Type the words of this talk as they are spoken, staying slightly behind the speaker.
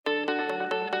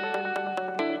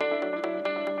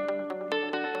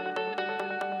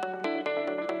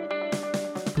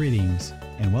Greetings,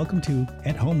 and welcome to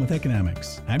At Home with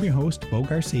Economics. I'm your host, Bo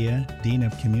Garcia, Dean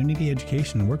of Community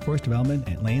Education and Workforce Development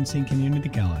at Lansing Community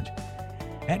College.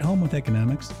 At Home with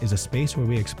Economics is a space where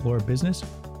we explore business,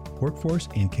 workforce,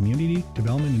 and community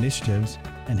development initiatives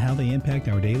and how they impact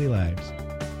our daily lives.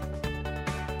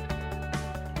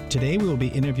 Today we will be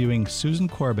interviewing Susan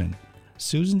Corbin.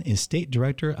 Susan is State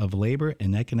Director of Labor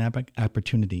and Economic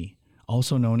Opportunity,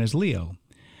 also known as LEO.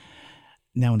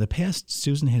 Now, in the past,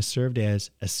 Susan has served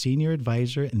as a senior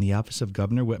advisor in the Office of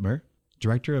Governor Whitmer,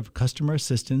 Director of Customer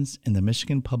Assistance in the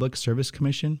Michigan Public Service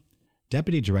Commission,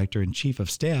 Deputy Director and Chief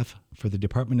of Staff for the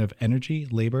Department of Energy,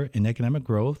 Labor, and Economic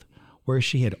Growth, where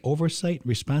she had oversight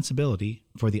responsibility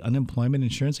for the Unemployment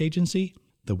Insurance Agency,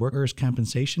 the Workers'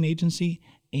 Compensation Agency,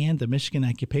 and the Michigan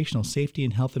Occupational Safety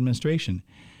and Health Administration.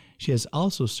 She has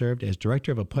also served as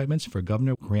Director of Appointments for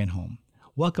Governor Granholm.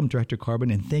 Welcome, Director Corbin,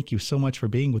 and thank you so much for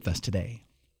being with us today.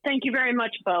 Thank you very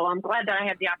much, Bo. I'm glad that I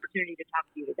have the opportunity to talk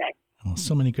to you today. Well,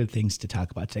 so many good things to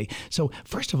talk about today. So,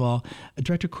 first of all,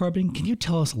 Director Corbin, can you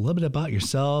tell us a little bit about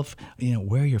yourself,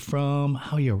 where you're from,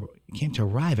 how you came to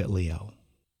arrive at LEO?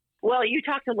 Well, you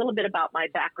talked a little bit about my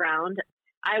background.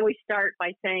 I always start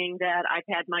by saying that I've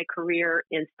had my career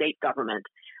in state government.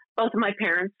 Both of my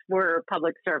parents were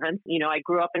public servants. I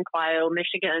grew up in Clio,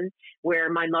 Michigan, where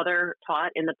my mother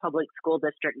taught in the public school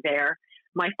district there.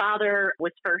 My father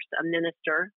was first a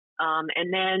minister,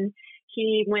 and then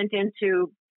he went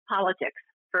into politics,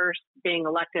 first being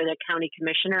elected a county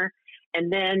commissioner,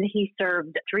 and then he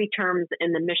served 3 terms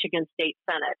in the Michigan State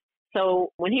Senate.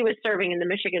 So when he was serving in the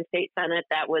Michigan State Senate,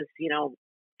 that was,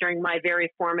 during my very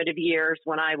formative years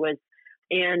when I was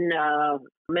in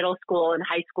middle school and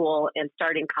high school and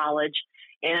starting college.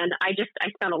 And I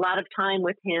spent a lot of time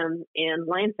with him in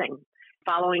Lansing,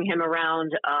 following him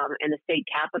around in the state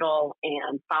capitol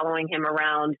and following him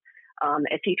around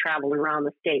as he traveled around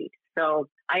the state. So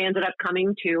I ended up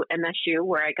coming to MSU,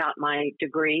 where I got my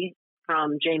degree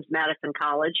from James Madison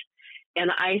College. And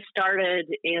I started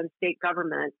in state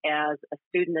government as a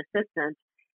student assistant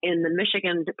in the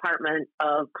Michigan Department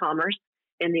of Commerce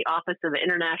in the Office of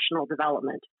International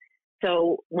Development.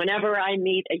 So whenever I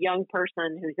meet a young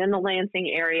person who's in the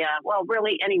Lansing area, well,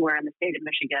 really anywhere in the state of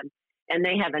Michigan, and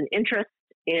they have an interest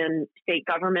in state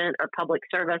government or public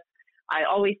service, I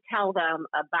always tell them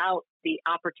about the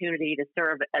opportunity to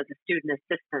serve as a student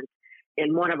assistant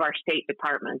in one of our state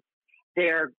departments.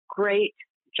 They're great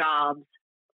jobs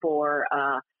for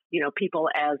people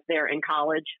as they're in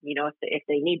college. If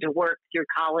they need to work through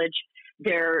college,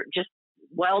 they're just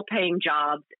well-paying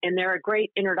jobs, and they're a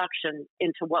great introduction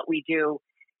into what we do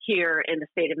here in the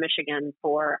state of Michigan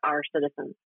for our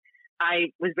citizens.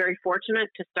 I was very fortunate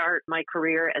to start my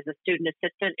career as a student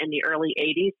assistant in the early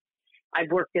 80s. I've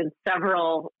worked in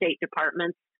several state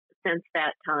departments since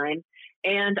that time,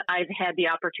 and I've had the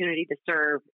opportunity to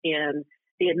serve in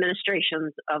the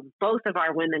administrations of both of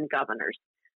our women governors,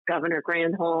 Governor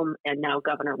Granholm and now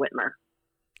Governor Whitmer.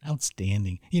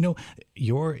 Outstanding.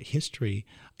 Your history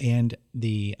and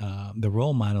the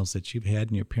role models that you've had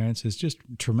in your parents is just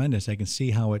tremendous. I can see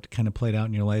how it kind of played out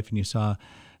in your life, and you saw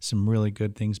some really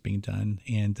good things being done,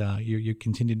 and you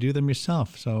continue to do them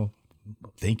yourself. So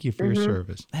thank you for your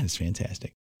service. That is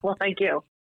fantastic. Well, thank you.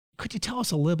 Could you tell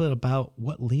us a little bit about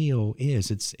what LEO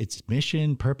is? Its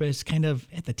mission, purpose, kind of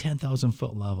at the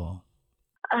 10,000-foot level?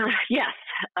 Yes.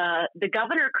 The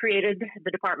governor created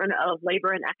the Department of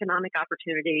Labor and Economic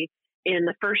Opportunity in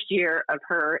the first year of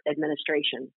her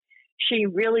administration. She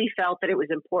really felt that it was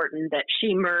important that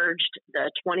she merged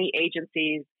the 20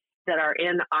 agencies that are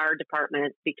in our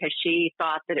department, because she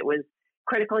thought that it was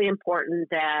critically important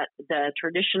that the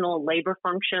traditional labor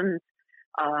functions,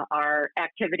 our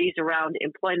activities around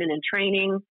employment and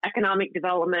training, economic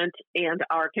development, and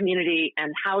our community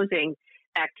and housing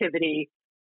activity,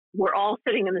 we're all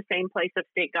sitting in the same place of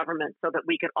state government so that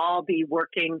we could all be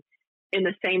working in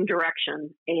the same direction.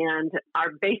 And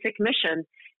our basic mission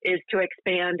is to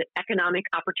expand economic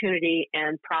opportunity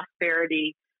and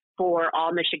prosperity for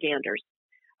all Michiganders.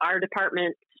 Our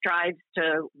department strives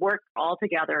to work all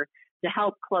together to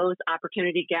help close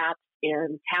opportunity gaps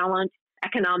in talent,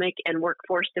 economic and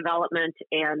workforce development,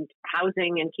 and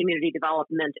housing and community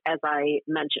development, as I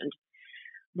mentioned.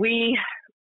 We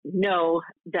know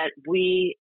that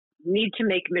we need to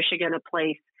make Michigan a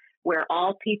place where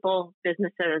all people,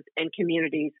 businesses, and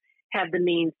communities have the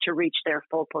means to reach their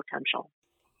full potential.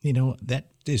 That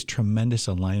is tremendous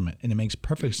alignment, and it makes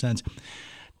perfect sense.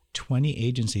 20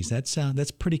 agencies,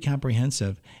 that's pretty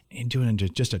comprehensive, and doing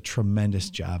just a tremendous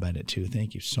job at it too.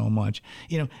 Thank you so much.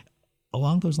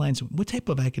 Along those lines, what type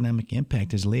of economic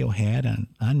impact has LEO had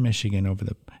on Michigan over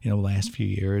the last few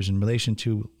years in relation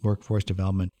to workforce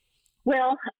development?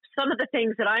 Well, some of the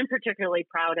things that I'm particularly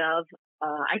proud of,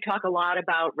 I talk a lot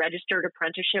about registered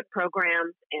apprenticeship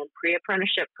programs and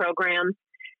pre-apprenticeship programs.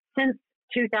 Since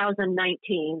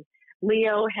 2019,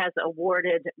 Leo has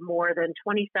awarded more than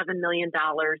 $27 million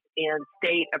in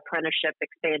state apprenticeship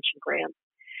expansion grants.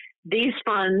 These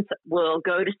funds will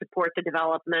go to support the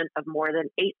development of more than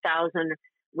 8,000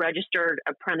 registered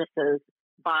apprentices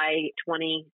by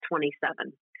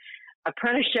 2027.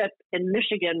 Apprenticeship in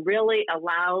Michigan really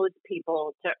allows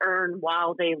people to earn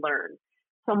while they learn.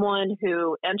 Someone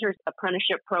who enters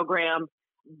apprenticeship program,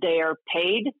 they're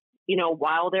paid,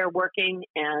 while they're working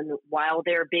and while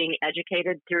they're being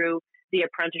educated through the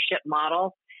apprenticeship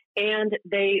model. And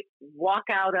they walk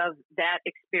out of that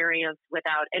experience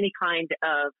without any kind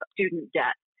of student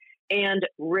debt and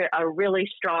a really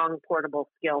strong portable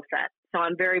skill set. So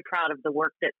I'm very proud of the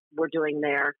work that we're doing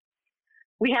there.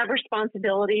 We have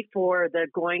responsibility for the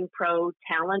Going Pro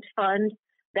Talent Fund.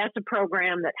 That's a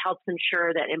program that helps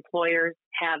ensure that employers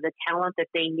have the talent that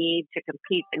they need to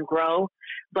compete and grow.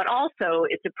 But also,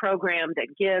 it's a program that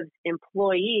gives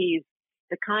employees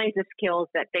the kinds of skills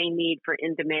that they need for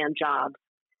in-demand jobs.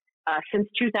 Since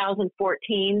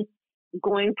 2014,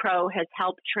 Going Pro has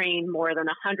helped train more than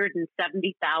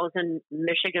 170,000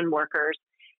 Michigan workers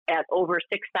at over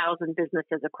 6,000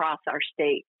 businesses across our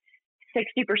state.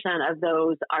 60% of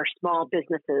those are small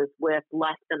businesses with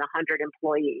less than 100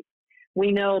 employees.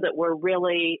 We know that we're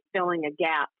really filling a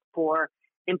gap for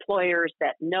employers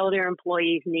that know their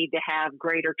employees need to have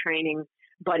greater training,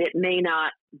 but it may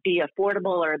not be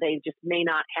affordable or they just may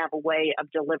not have a way of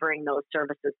delivering those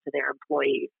services to their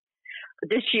employees.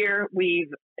 This year,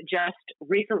 we've just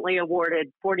recently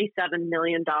awarded $47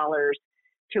 million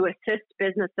to assist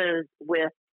businesses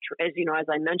with, as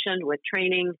I mentioned, with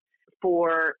training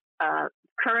for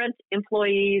current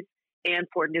employees and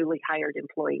for newly hired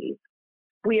employees.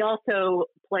 We also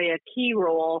play a key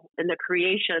role in the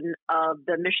creation of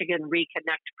the Michigan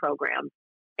Reconnect program.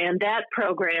 And that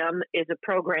program is a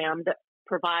program that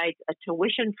provides a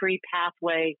tuition-free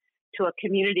pathway to a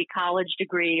community college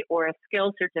degree or a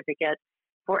skills certificate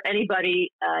for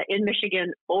anybody in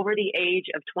Michigan over the age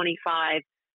of 25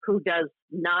 who does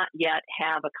not yet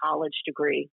have a college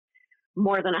degree.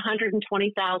 More than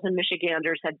 120,000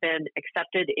 Michiganders have been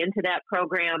accepted into that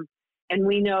program, and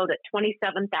we know that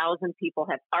 27,000 people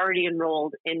have already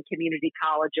enrolled in community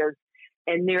colleges,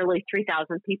 and nearly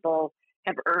 3,000 people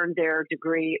have earned their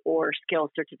degree or skill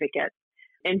certificate.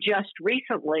 And just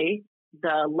recently,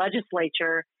 the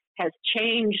legislature has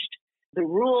changed the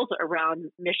rules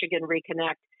around Michigan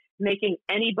Reconnect, making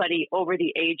anybody over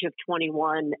the age of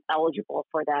 21 eligible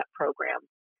for that program.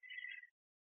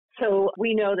 So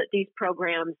we know that these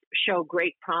programs show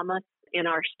great promise in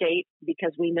our state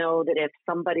because we know that if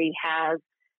somebody has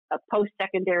a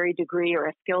post-secondary degree or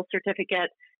a skills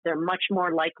certificate, they're much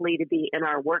more likely to be in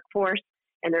our workforce,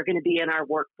 and they're going to be in our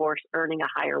workforce earning a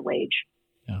higher wage.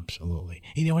 Absolutely.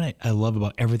 You know what I love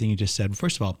about everything you just said?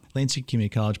 First of all, Lansing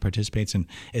Community College participates in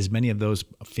as many of those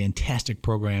fantastic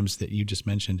programs that you just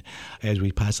mentioned as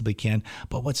we possibly can.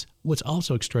 But what's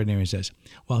also extraordinary is this.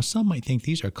 While some might think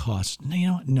these are costs,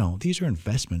 no, these are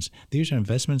investments. These are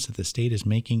investments that the state is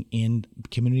making in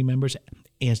community members,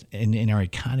 as in our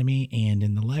economy and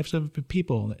in the lives of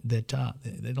people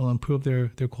that'll improve their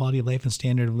quality of life and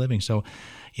standard of living. So,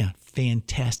 yeah,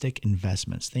 fantastic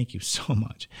investments. Thank you so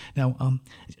much. Now,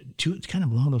 to kind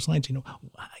of along those lines,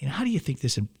 how do you think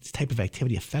this type of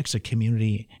activity affects a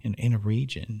community in a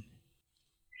region?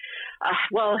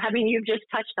 Well, you've just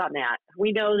touched on that.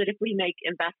 We know that if we make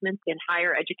investments in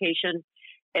higher education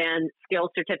and skills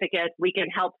certificates, we can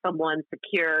help someone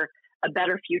secure a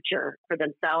better future for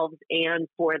themselves and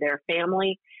for their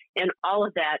family. And all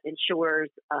of that ensures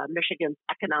Michigan's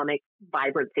economic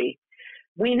vibrancy.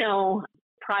 We know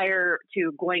prior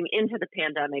to going into the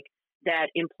pandemic that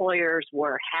employers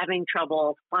were having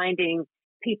trouble finding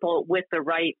people with the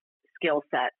right skill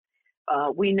set.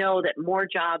 We know that more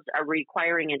jobs are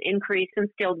requiring an increase in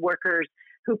skilled workers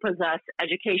who possess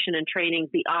education and training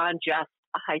beyond just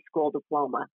a high school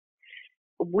diploma.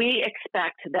 We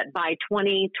expect that by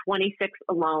 2026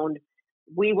 alone,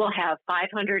 we will have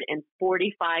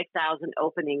 545,000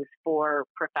 openings for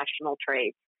professional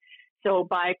trades. So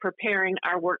by preparing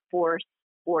our workforce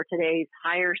for today's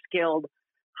higher skilled,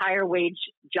 higher wage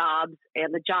jobs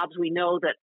and the jobs we know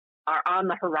that are on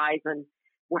the horizon,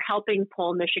 we're helping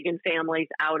pull Michigan families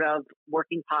out of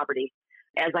working poverty.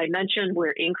 As I mentioned,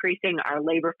 we're increasing our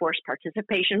labor force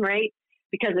participation rate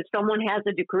because if someone has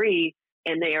a degree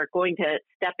and they are going to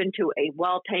step into a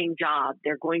well-paying job,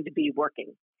 they're going to be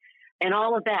working. And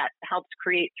all of that helps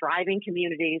create thriving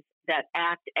communities that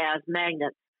act as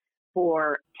magnets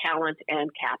for talent and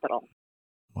capital.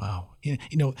 Wow.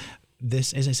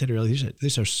 This, as I said earlier,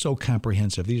 these are so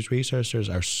comprehensive. These resources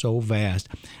are so vast.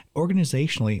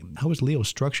 Organizationally, how is Leo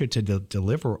structured to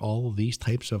deliver all of these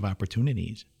types of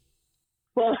opportunities?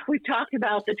 Well, we've talked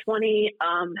about the 20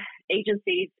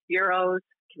 agencies, bureaus,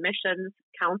 commissions,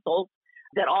 councils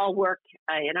that all work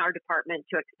in our department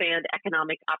to expand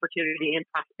economic opportunity and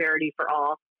prosperity for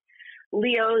all.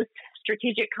 Leo's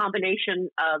strategic combination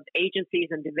of agencies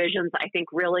and divisions, I think,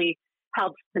 really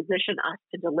helps position us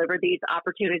to deliver these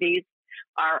opportunities.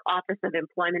 Our Office of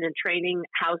Employment and Training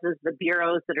houses the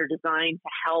bureaus that are designed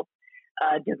to help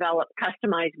develop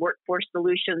customized workforce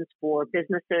solutions for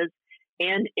businesses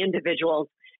and individuals,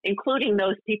 including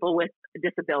those people with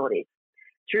disabilities.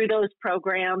 Through those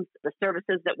programs, the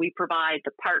services that we provide,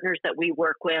 the partners that we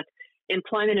work with,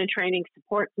 Employment and Training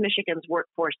supports Michigan's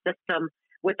workforce system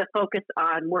with a focus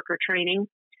on worker training,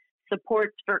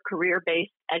 supports for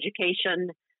career-based education,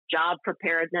 job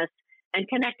preparedness, and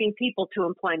connecting people to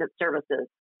employment services.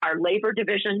 Our labor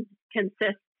division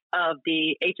consists of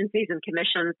the agencies and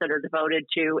commissions that are devoted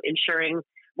to ensuring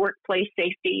workplace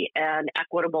safety and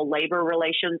equitable labor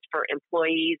relations for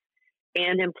employees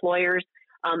and employers.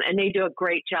 And they do a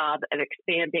great job of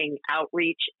expanding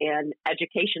outreach and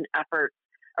education efforts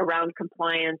around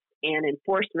compliance and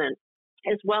enforcement,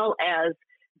 as well as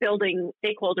building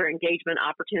stakeholder engagement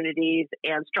opportunities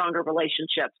and stronger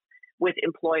relationships with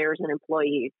employers and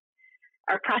employees.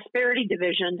 Our Prosperity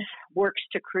Division works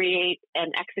to create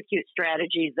and execute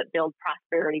strategies that build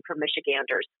prosperity for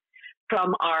Michiganders.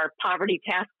 From our Poverty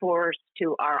Task Force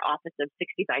to our Office of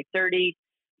 60 by 30,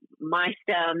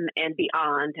 MySTEM, and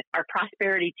beyond, our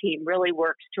Prosperity team really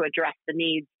works to address the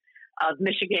needs of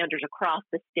Michiganders across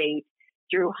the state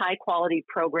through high-quality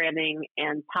programming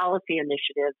and policy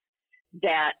initiatives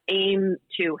that aim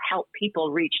to help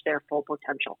people reach their full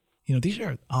potential. These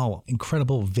are all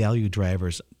incredible value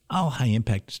drivers, all high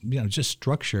impact, just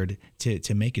structured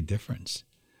to make a difference.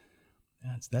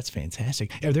 That's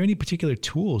fantastic. Are there any particular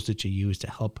tools that you use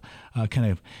to help kind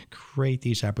of create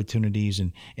these opportunities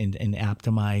and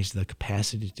optimize the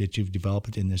capacity that you've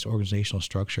developed in this organizational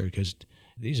structure? Because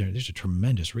these are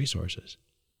tremendous resources.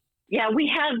 Yeah, we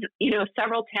have,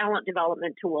 several talent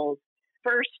development tools.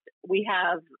 First, we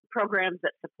have programs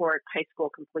that support high school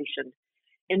completion.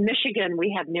 In Michigan,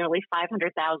 we have nearly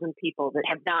 500,000 people that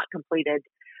have not completed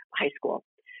high school.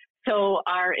 So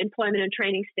our employment and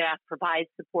training staff provides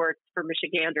support for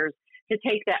Michiganders to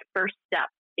take that first step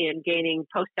in gaining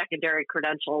post-secondary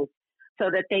credentials so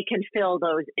that they can fill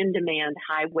those in-demand,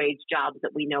 high-wage jobs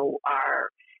that we know are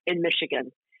in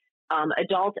Michigan.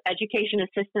 Adult education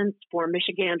assistance for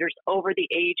Michiganders over the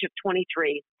age of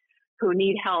 23 who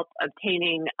need help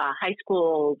obtaining a high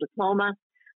school diploma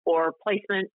or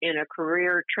placement in a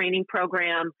career training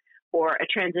program or a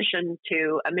transition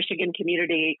to a Michigan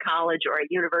community college or a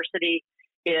university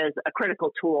is a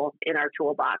critical tool in our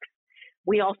toolbox.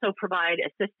 We also provide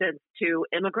assistance to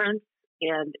immigrants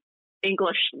and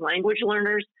English language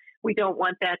learners. We don't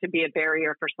want that to be a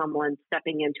barrier for someone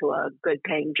stepping into a good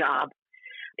paying job.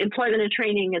 Employment and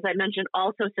training, as I mentioned,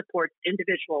 also supports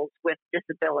individuals with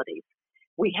disabilities.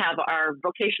 We have our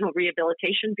Vocational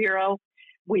Rehabilitation Bureau.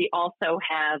 We also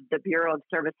have the Bureau of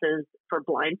Services for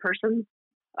Blind Persons.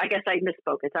 I guess I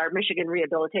misspoke. It's our Michigan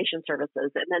Rehabilitation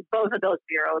Services. And then both of those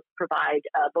bureaus provide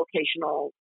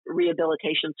vocational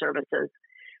rehabilitation services.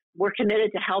 We're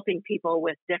committed to helping people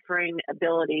with differing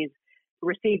abilities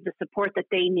receive the support that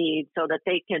they need so that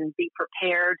they can be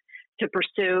prepared to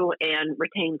pursue and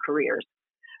retain careers.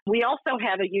 We also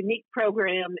have a unique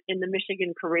program in the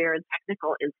Michigan Career and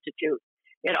Technical Institute.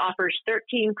 It offers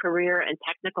 13 career and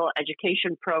technical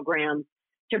education programs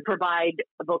to provide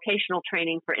vocational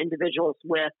training for individuals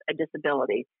with a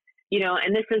disability.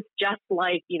 And this is just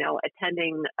like,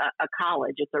 attending a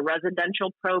college. It's a residential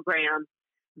program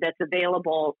that's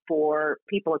available for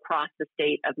people across the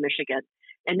state of Michigan.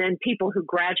 And then people who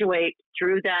graduate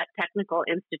through that technical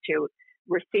institute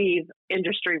receive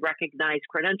industry recognized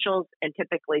credentials and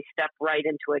typically step right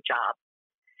into a job.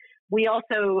 We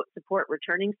also support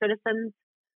returning citizens.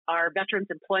 Our Veterans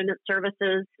Employment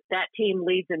Services, that team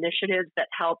leads initiatives that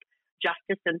help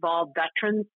justice-involved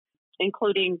veterans,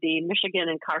 including the Michigan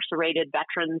Incarcerated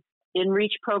Veterans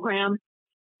In-Reach program.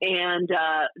 And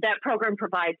that program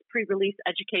provides pre-release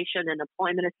education and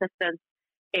employment assistance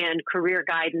and career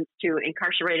guidance to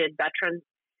incarcerated veterans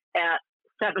at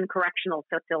 7 correctional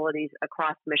facilities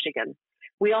across Michigan.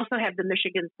 We also have the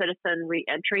Michigan Citizen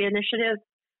Reentry Initiative.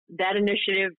 That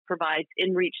initiative provides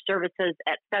in-reach services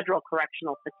at federal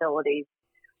correctional facilities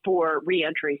for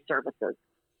reentry services.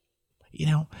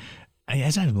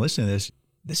 As I'm listening to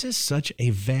this is such a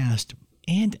vast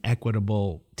and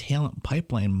equitable talent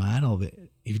pipeline model that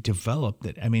you've developed,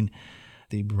 that, I mean,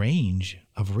 the range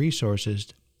of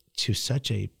resources to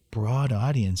such a broad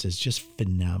audience is just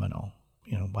phenomenal.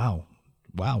 Wow.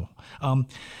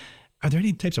 Are there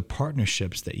any types of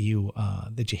partnerships that you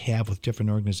have with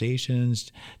different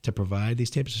organizations to provide these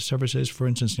types of services? For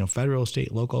instance, federal,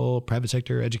 state, local, private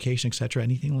sector, education, et cetera,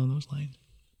 anything along those lines?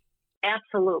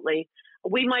 Absolutely.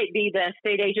 We might be the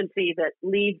state agency that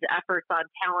leads efforts on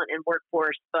talent and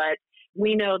workforce, but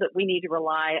we know that we need to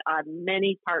rely on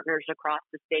many partners across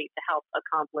the state to help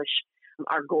accomplish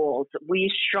our goals.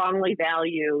 We strongly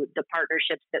value the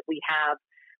partnerships that we have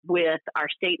with our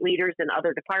state leaders and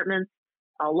other departments,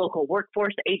 local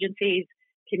workforce agencies,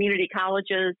 community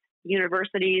colleges,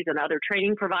 universities, and other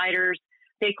training providers,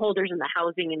 stakeholders in the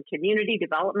housing and community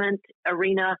development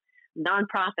arena,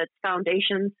 nonprofits,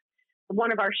 foundations.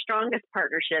 One of our strongest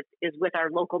partnerships is with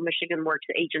our local Michigan Works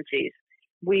agencies.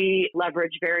 We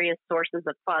leverage various sources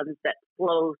of funds that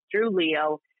flow through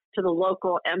LEO to the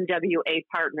local MWA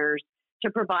partners to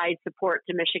provide support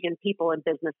to Michigan people and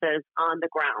businesses on the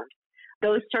ground.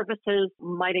 Those services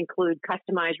might include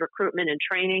customized recruitment and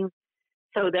training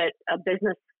so that a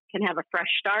business can have a fresh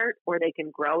start or they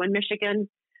can grow in Michigan.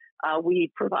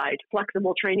 We provide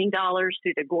flexible training dollars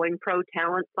through the Going Pro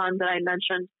Talent Fund that I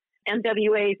mentioned.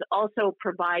 MWAs also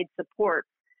provide support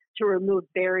to remove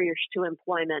barriers to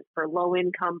employment for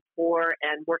low-income, poor,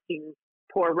 and working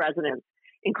poor residents,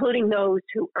 including those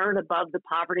who earn above the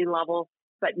poverty level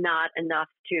but not enough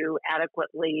to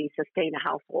adequately sustain a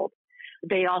household.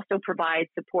 They also provide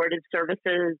supportive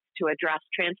services to address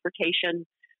transportation,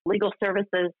 legal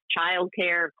services,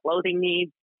 childcare, clothing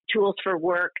needs, tools for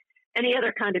work, any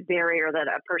other kind of barrier that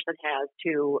a person has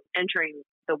to entering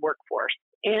the workforce.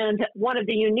 And one of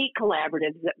the unique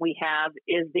collaboratives that we have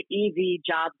is the EV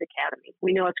Jobs Academy.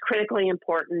 We know it's critically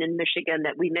important in Michigan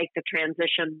that we make the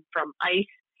transition from ICE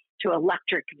to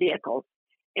electric vehicles.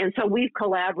 And so we've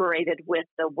collaborated with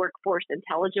the Workforce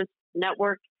Intelligence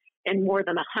Network and more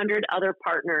than 100 other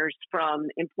partners from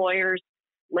employers,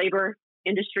 labor,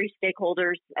 industry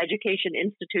stakeholders, education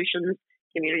institutions,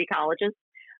 community colleges.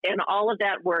 And all of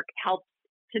that work helps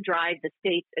to drive the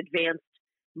state's advanced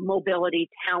mobility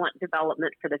talent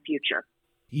development for the future.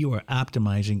 You are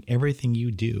optimizing everything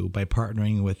you do by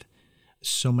partnering with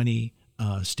so many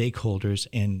stakeholders,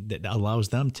 and that allows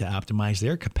them to optimize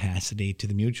their capacity to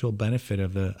the mutual benefit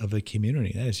of the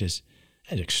community. That's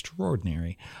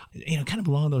extraordinary. Kind of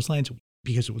along those lines,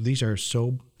 because these are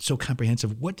so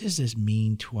comprehensive. What does this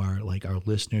mean to our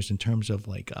listeners in terms of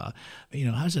how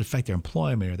does it affect their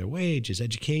employment or their wages,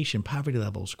 education, poverty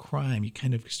levels, crime? You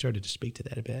kind of started to speak to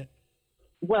that a bit.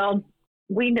 Well,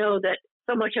 we know that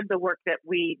so much of the work that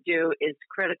we do is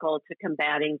critical to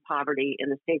combating poverty in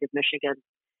the state of Michigan.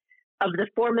 Of the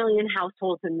 4 million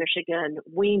households in Michigan,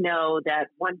 we know that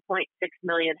 1.6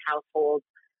 million households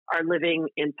are living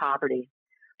in poverty.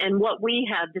 And what we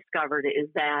have discovered is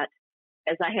that,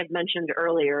 as I had mentioned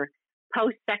earlier,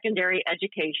 post-secondary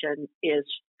education is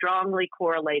strongly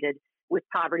correlated with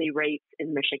poverty rates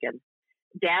in Michigan.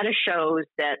 Data shows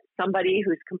that somebody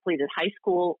who's completed high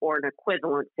school or an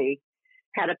equivalency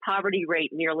had a poverty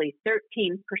rate nearly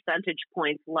 13 percentage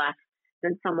points less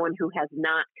than someone who has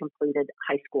not completed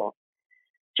high school.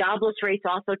 Jobless rates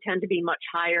also tend to be much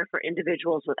higher for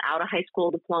individuals without a high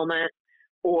school diploma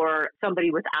or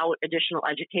somebody without additional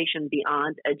education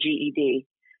beyond a GED.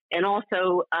 And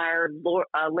also our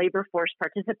labor force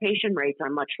participation rates are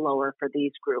much lower for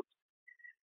these groups.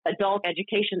 Adult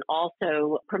education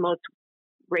also promotes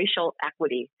racial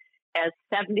equity, as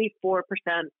 74%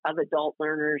 of adult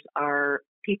learners are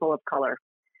people of color.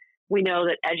 We know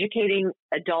that educating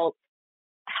adults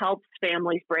helps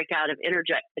families break out of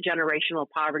intergenerational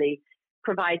poverty,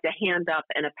 provides a hand up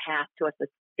and a path to a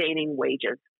sustaining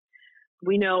wages.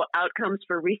 We know outcomes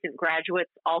for recent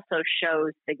graduates also show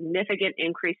significant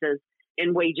increases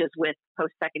in wages with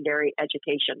post-secondary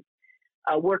education.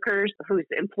 Workers whose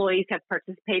employees have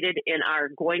participated in our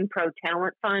Going Pro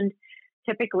Talent Fund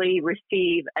typically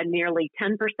receive a nearly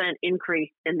 10%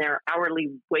 increase in their hourly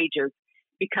wages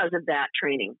because of that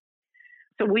training.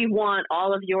 So we want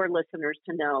all of your listeners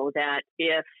to know that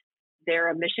if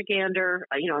they're a Michigander,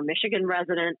 a Michigan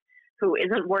resident who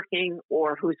isn't working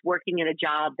or who's working in a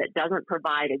job that doesn't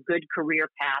provide a good career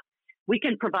path, we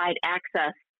can provide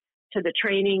access to the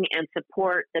training and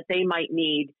support that they might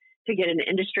need to get an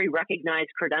industry-recognized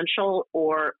credential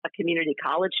or a community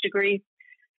college degree.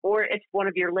 Or if one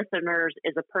of your listeners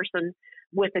is a person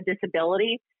with a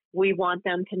disability, we want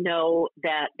them to know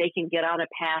that they can get on a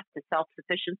path to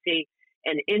self-sufficiency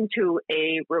and into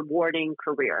a rewarding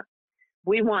career.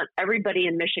 We want everybody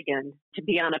in Michigan to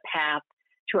be on a path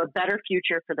to a better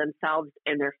future for themselves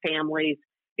and their families,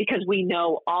 because we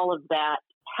know all of that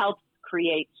helps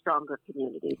create stronger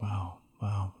communities. Wow.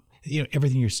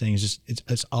 Everything you're saying is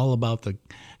it's all about the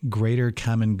greater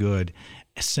common good,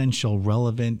 essential,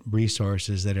 relevant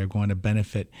resources that are going to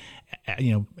benefit, at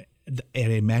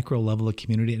a macro level of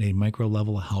community and a micro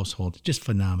level of household. Just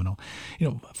phenomenal.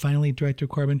 Finally, Director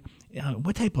Corbin,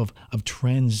 what type of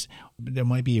trends that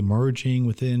might be emerging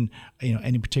within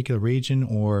any particular region,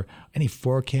 or any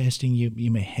forecasting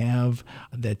you may have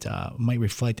that might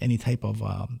reflect any type of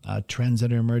trends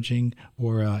that are emerging,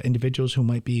 or individuals who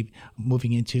might be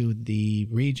moving into the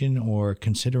region or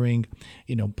considering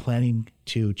planning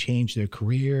to change their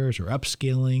careers or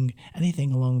upskilling,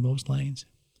 anything along those lines?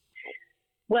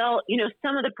 Well,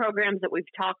 some of the programs that we've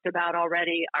talked about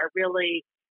already are really,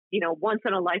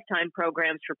 once-in-a-lifetime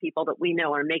programs for people that we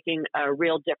know are making a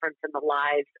real difference in the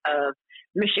lives of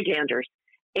Michiganders.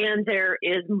 And there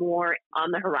is more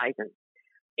on the horizon.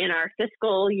 In our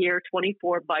fiscal year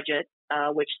 24 budget,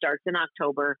 which starts in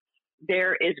October,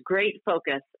 there is great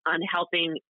focus on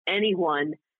helping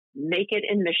anyone make it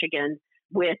in Michigan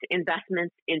with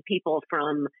investments in people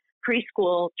from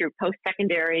preschool through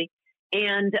post-secondary,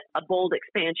 and a bold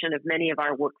expansion of many of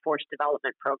our workforce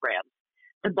development programs.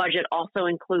 The budget also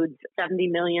includes $70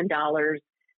 million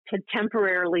to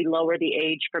temporarily lower the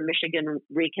age for Michigan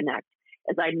Reconnect.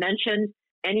 As I mentioned,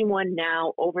 anyone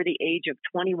now over the age of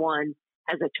 21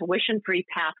 has a tuition-free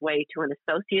pathway to an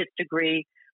associate's degree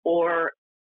or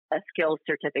a skills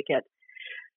certificate.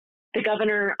 The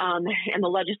governor and the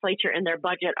legislature in their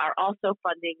budget are also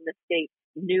funding the state's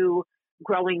new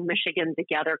Growing Michigan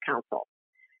Together Council.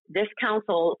 This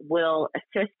council will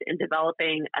assist in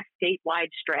developing a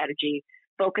statewide strategy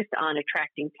focused on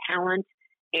attracting talent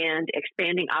and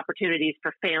expanding opportunities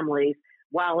for families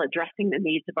while addressing the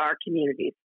needs of our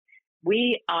communities.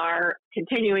 We are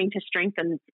continuing to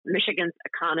strengthen Michigan's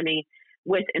economy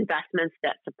with investments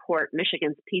that support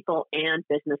Michigan's people and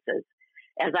businesses.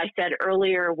 As I said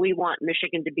earlier, we want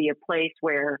Michigan to be a place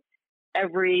where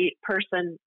every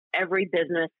person, every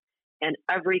business, and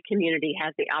every community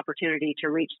has the opportunity to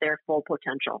reach their full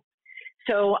potential.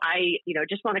 So I,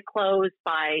 just want to close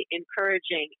by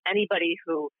encouraging anybody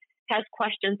who has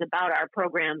questions about our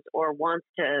programs or wants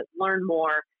to learn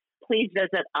more, please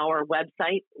visit our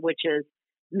website, which is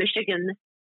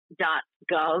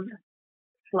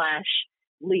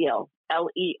michigan.gov/LEO,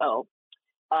 LEO.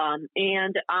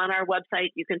 And on our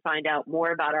website, you can find out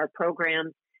more about our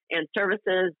programs and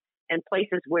services and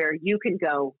places where you can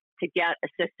go to get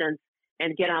assistance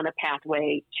and get on a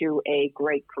pathway to a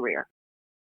great career.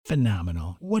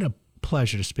 Phenomenal. What a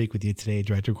pleasure to speak with you today,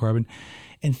 Director Corbin.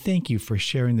 And thank you for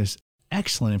sharing this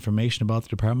excellent information about the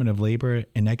Department of Labor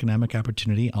and Economic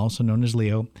Opportunity, also known as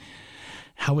LEO,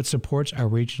 how it supports our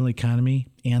regional economy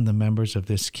and the members of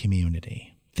this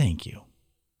community. Thank you.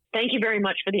 Thank you very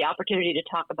much for the opportunity to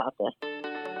talk about this.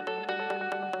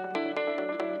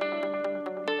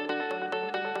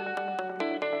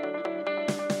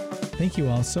 Thank you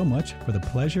all so much for the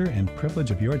pleasure and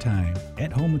privilege of your time.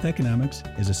 At Home with Economics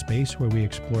is a space where we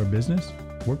explore business,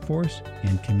 workforce,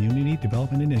 and community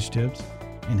development initiatives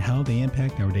and how they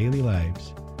impact our daily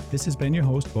lives. This has been your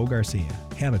host, Bo Garcia.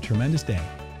 Have a tremendous day.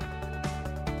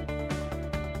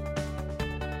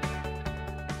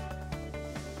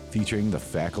 Featuring the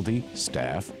faculty,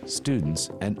 staff,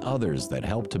 students, and others that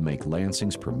help to make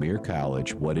Lansing's premier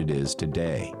college what it is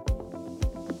today.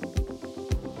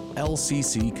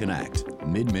 LCC Connect,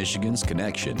 Mid-Michigan's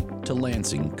connection to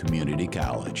Lansing Community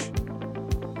College.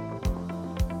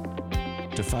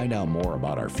 To find out more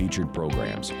about our featured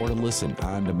programs or to listen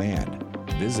on demand,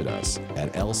 visit us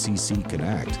at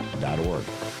lccconnect.org.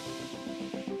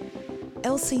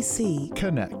 LCC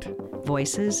Connect.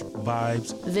 Voices,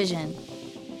 Vibes, Vision.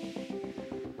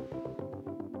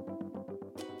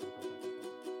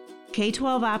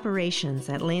 K-12 Operations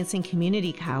at Lansing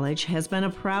Community College has been a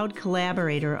proud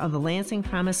collaborator of the Lansing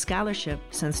Promise Scholarship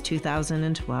since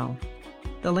 2012.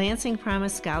 The Lansing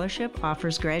Promise Scholarship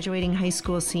offers graduating high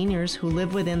school seniors who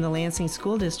live within the Lansing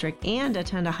School District and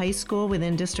attend a high school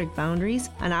within district boundaries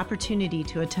an opportunity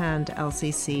to attend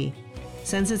LCC.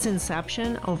 Since its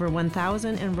inception, over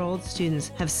 1,000 enrolled students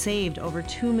have saved over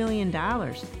 $2 million,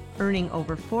 earning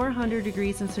over 400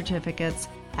 degrees and certificates,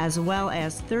 as well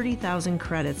as 30,000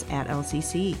 credits at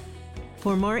LCC.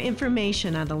 For more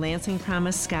information on the Lansing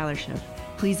Promise Scholarship,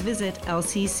 please visit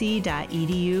lcc.edu/hope.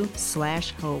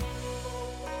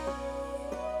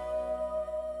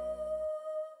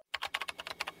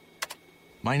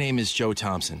 My name is Joe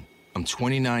Thompson. I'm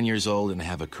 29 years old and I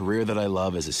have a career that I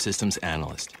love as a systems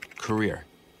analyst. Career.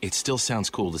 It still sounds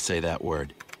cool to say that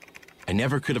word. I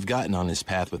never could have gotten on his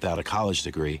path without a college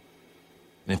degree.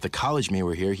 And if the college me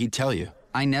were here, he'd tell you.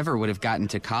 I never would have gotten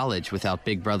to college without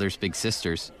big brothers, big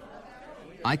sisters.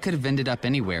 I could have ended up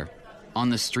anywhere, on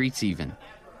the streets even.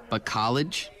 But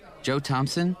college? Joe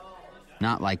Thompson?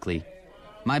 Not likely.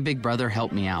 My big brother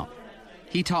helped me out.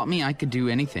 He taught me I could do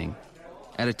anything,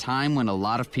 at a time when a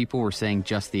lot of people were saying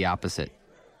just the opposite.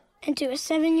 And to a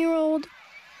 7-year-old,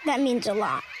 that means a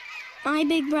lot. My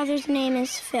big brother's name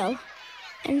is Phil.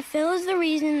 And Phil is the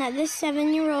reason that this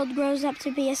 7-year-old grows up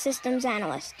to be a systems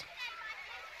analyst.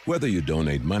 Whether you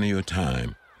donate money or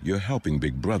time, you're helping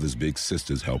Big Brothers Big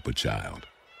Sisters help a child.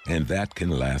 And that can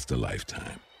last a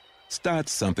lifetime. Start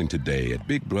something today at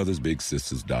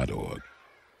bigbrothersbigsisters.org.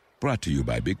 Brought to you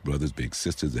by Big Brothers Big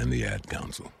Sisters and the Ad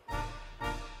Council.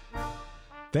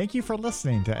 Thank you for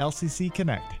listening to LCC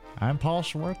Connect. I'm Paul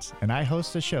Schwartz, and I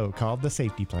host a show called The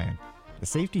Safety Plan. The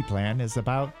Safety Plan is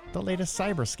about the latest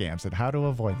cyber scams and how to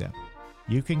avoid them.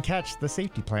 You can catch The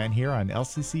Safety Plan here on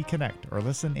LCC Connect or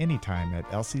listen anytime at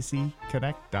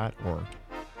lccconnect.org.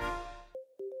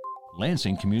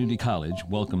 Lansing Community College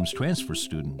welcomes transfer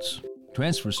students.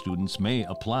 Transfer students may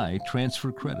apply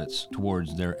transfer credits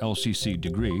towards their LCC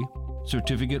degree,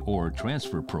 certificate, or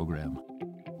transfer program.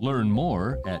 Learn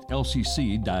more at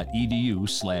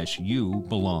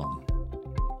lcc.edu/youbelong.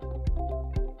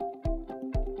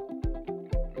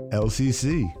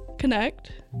 LCC.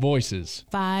 Connect. Voices.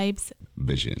 Vibes.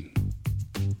 Vision.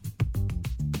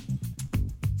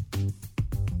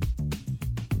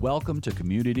 Welcome to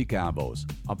Community Combos,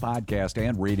 a podcast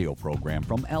and radio program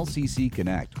from LCC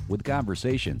Connect with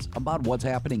conversations about what's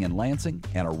happening in Lansing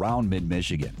and around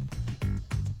mid-Michigan.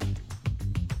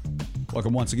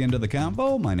 Welcome once again to The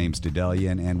Combo. My name's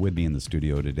Dedelian, and with me in the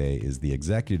studio today is the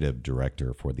Executive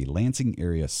Director for the Lansing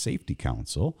Area Safety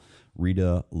Council,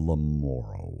 Rita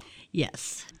Lamoro.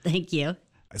 Yes, thank you.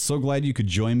 So glad you could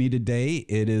join me today.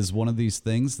 It is one of these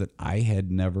things that I had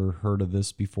never heard of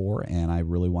this before, and I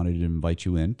really wanted to invite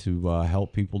you in to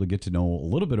help people to get to know a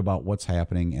little bit about what's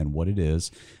happening and what it is.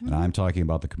 Mm-hmm. And I'm talking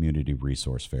about the Community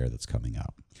Resource Fair that's coming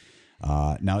up.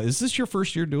 Now, is this your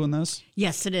first year doing this?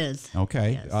 Yes, it is.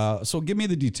 Okay. Yes. So give me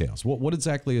the details. What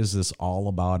exactly is this all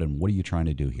about, and what are you trying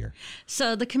to do here?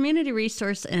 So the Community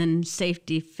Resource and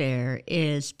Safety Fair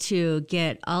is to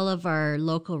get all of our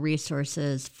local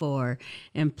resources for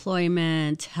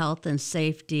employment, health and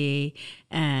safety,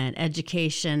 and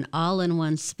education all in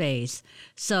one space.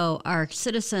 So our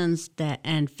citizens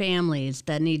and families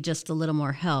that need just a little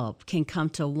more help can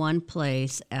come to one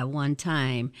place at one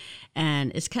time.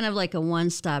 And it's kind of like a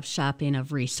one-stop shopping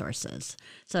of resources.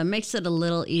 So it makes it a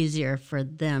little easier for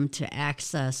them to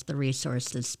access the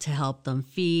resources to help them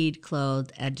feed, clothe,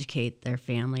 educate their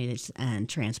families, and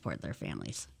transport their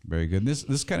families. Very good.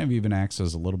 This kind of even acts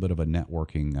as a little bit of a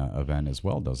networking event as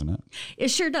well, doesn't it? It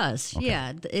sure does. Okay.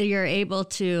 Yeah. You're able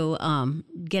to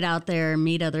get out there,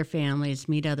 meet other families,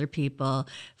 meet other people.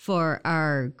 For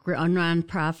our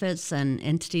nonprofits and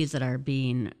entities that are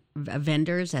being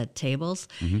vendors at tables,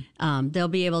 mm-hmm. They'll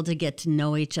be able to get to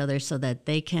know each other so that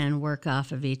they can work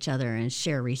off of each other and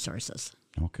share resources.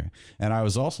 Okay. And I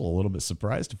was also a little bit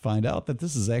surprised to find out that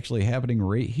this is actually happening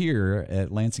right here at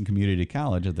Lansing Community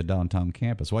College at the downtown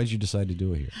campus. Why did you decide to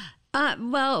do it here?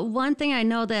 Well, one thing I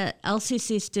know that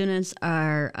LCC students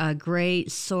are a great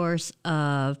source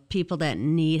of people that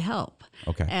need help.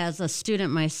 Okay. As a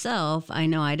student myself, I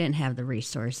know I didn't have the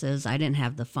resources. I didn't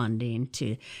have the funding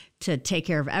to take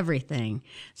care of everything.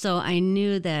 So I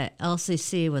knew that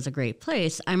LCC was a great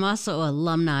place. I'm also an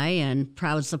alumni and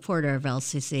proud supporter of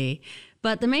LCC.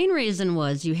 But the main reason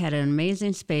was you had an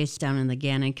amazing space down in the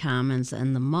Gannon Commons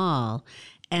and the mall,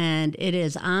 and it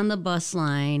is on the bus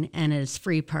line, and it is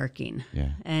free parking.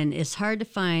 Yeah. And it's hard to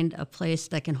find a place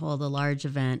that can hold a large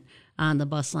event on the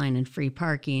bus line and free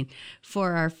parking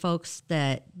for our folks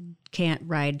that can't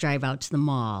drive out to the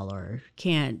mall or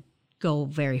can't go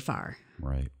very far.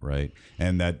 Right.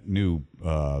 And that new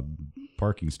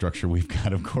parking structure we've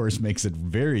got, of course, makes it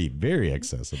very, very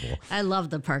accessible. I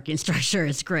love the parking structure.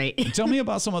 It's great. Tell me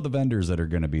about some of the vendors that are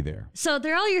going to be there. So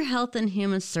they're all your health and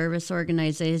human service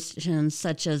organizations,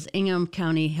 such as Ingham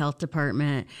County Health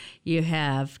Department. You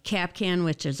have CAPCAN,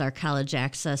 which is our College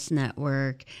Access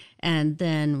Network. And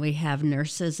then we have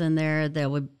nurses in there. There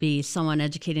would be someone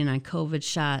educating on COVID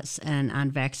shots and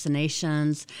on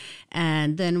vaccinations.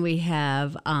 And then we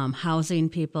have housing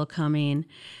people coming,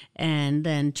 and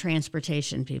then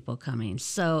transportation people coming.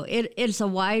 So it's a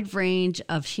wide range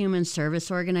of human service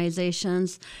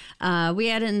organizations. We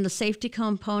added in the safety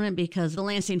component because the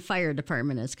Lansing Fire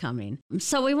Department is coming.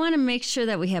 So we want to make sure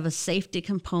that we have a safety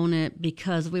component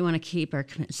because we want to keep our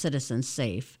citizens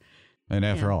safe. And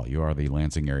after all, you are the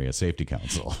Lansing Area Safety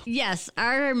Council. Yes,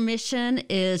 our mission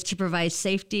is to provide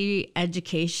safety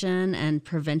education and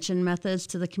prevention methods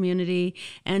to the community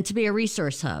and to be a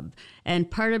resource hub.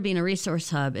 And part of being a resource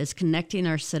hub is connecting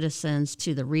our citizens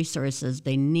to the resources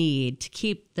they need to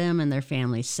keep them and their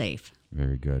families safe.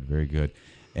 Very good, very good.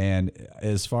 And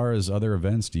as far as other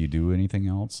events, do you do anything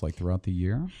else like throughout the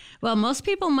year? Well, most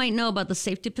people might know about the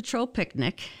Safety Patrol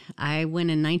Picnic. I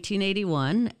went in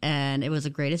 1981, and it was the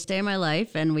greatest day of my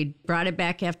life, and we brought it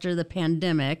back after the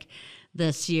pandemic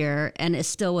this year, and it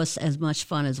still was as much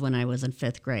fun as when I was in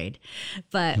 5th grade.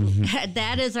 But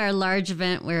that is our large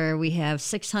event where we have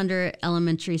 600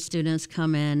 elementary students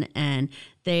come in, and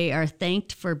they are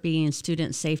thanked for being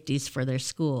student safeties for their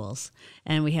schools.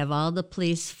 And we have all the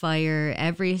police, fire,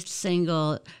 every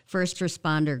single first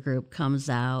responder group comes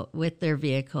out with their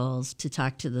vehicles to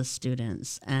talk to the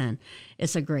students. And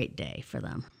it's a great day for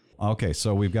them. Okay,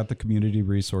 so we've got the Community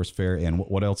Resource Fair, and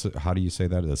what else? How do you say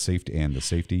that? The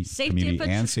safety community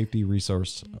and safety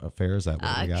resource fair. Is that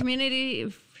what we got?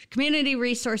 Community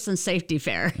Resource and Safety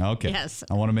Fair. Okay. Yes.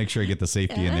 I want to make sure I get the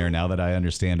safety in there now that I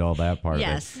understand all that part of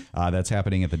it. That's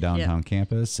happening at the downtown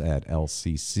campus at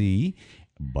LCC.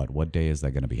 But what day is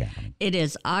that going to be happening? It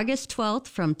is August 12th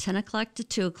from 10 o'clock to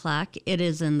 2 o'clock. It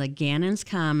is in the Gannon's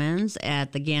Commons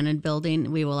at the Gannon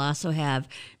Building. We will also have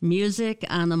music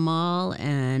on the mall,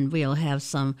 and we'll have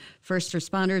some first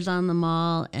responders on the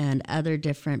mall and other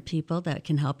different people that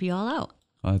can help you all out.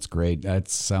 Oh, that's great. That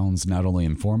sounds not only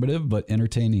informative, but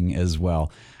entertaining as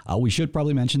well. We should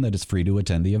probably mention that it's free to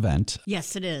attend the event.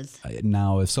 Yes, it is.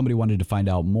 Now, if somebody wanted to find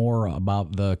out more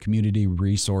about the Community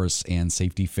Resource and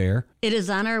Safety Fair, it is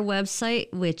on our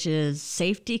website, which is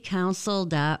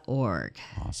safetycouncil.org.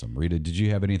 Awesome. Rita, did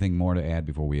you have anything more to add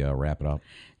before we wrap it up?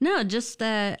 No, just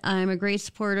that I'm a great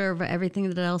supporter of everything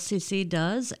that LCC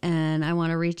does, and I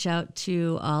want to reach out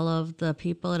to all of the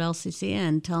people at LCC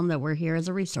and tell them that we're here as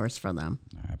a resource for them.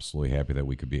 Absolutely happy that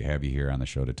we could have you here on the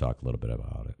show to talk a little bit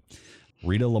about it.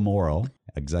 Rita Lamoro,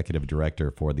 Executive Director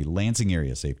for the Lansing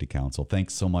Area Safety Council,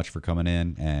 thanks so much for coming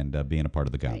in and being a part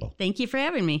of the combo. Great. Thank you for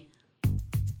having me.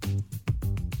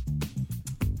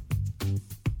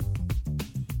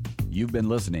 You've been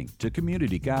listening to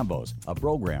Community Combos, a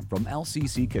program from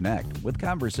LCC Connect with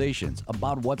conversations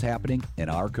about what's happening in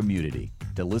our community.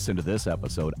 To listen to this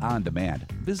episode on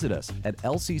demand, visit us at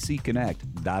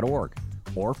lccconnect.org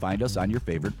or find us on your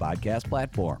favorite podcast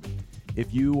platform.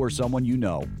 If you or someone you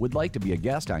know would like to be a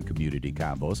guest on Community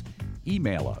Combos,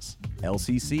 email us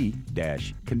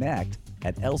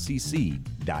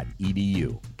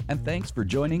lcc-connect@lcc.edu. And thanks for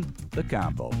joining The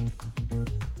Combo.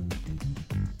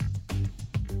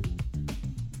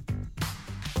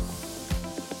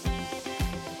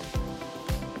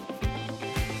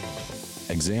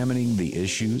 Examining the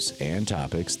issues and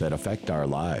topics that affect our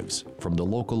lives from the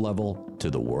local level to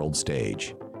the world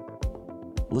stage.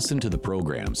 Listen to the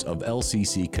programs of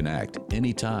LCC Connect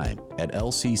anytime at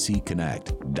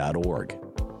lccconnect.org.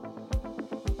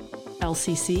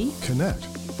 LCC Connect.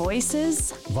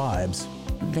 Voices, Vibes,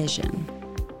 Vision.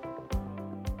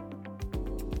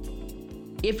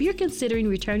 If you're considering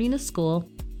returning to school,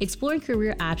 exploring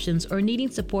career options, or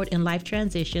needing support in life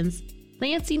transitions,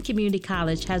 Lansing Community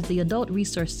College has the Adult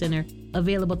Resource Center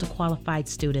available to qualified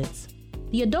students.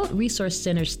 The Adult Resource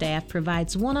Center staff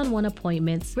provides one-on-one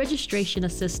appointments, registration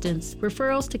assistance,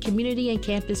 referrals to community and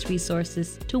campus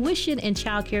resources, tuition and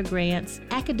childcare grants,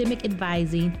 academic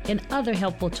advising, and other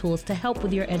helpful tools to help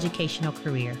with your educational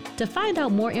career. To find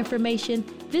out more information,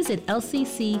 visit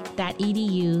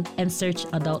lcc.edu and search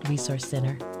Adult Resource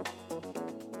Center.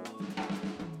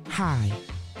 Hi,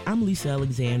 I'm Lisa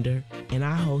Alexander, and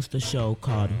I host a show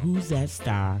called Who's That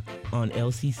Star on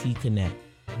LCC Connect.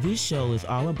 This show is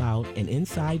all about an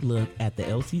inside look at the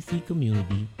LCC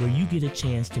community where you get a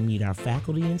chance to meet our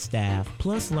faculty and staff,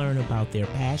 plus learn about their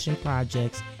passion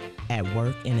projects at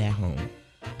work and at home.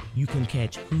 You can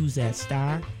catch Who's That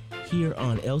Star here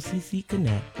on LCC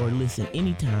Connect or listen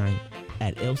anytime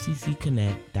at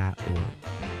lccconnect.org.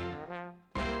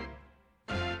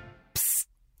 Psst.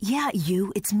 Yeah,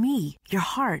 you, it's me, your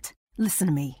heart. Listen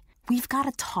to me. We've got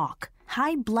to talk.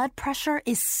 High blood pressure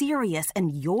is serious,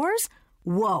 and yours?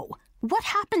 Whoa, what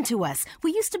happened to us?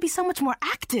 We used to be so much more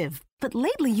active. But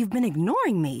lately you've been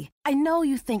ignoring me. I know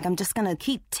you think I'm just gonna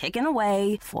keep ticking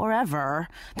away forever,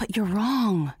 but you're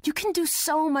wrong. You can do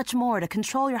so much more to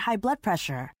control your high blood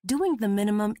pressure. Doing the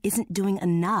minimum isn't doing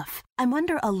enough. I'm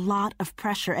under a lot of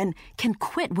pressure and can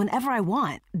quit whenever I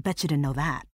want. Bet you didn't know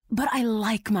that. But I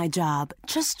like my job.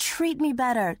 Just treat me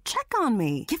better. Check on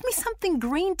me. Give me something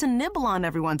green to nibble on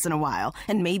every once in a while.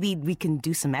 And maybe we can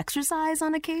do some exercise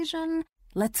on occasion.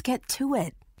 Let's get to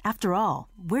it. After all,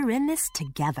 we're in this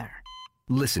together.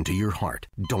 Listen to your heart.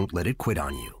 Don't let it quit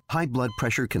on you. High blood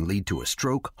pressure can lead to a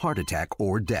stroke, heart attack,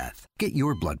 or death. Get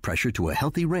your blood pressure to a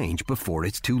healthy range before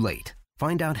it's too late.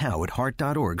 Find out how at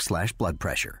heart.org/blood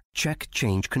pressure. Check,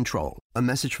 change, control. A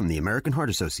message from the American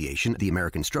Heart Association, the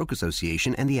American Stroke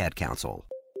Association, and the Ad Council.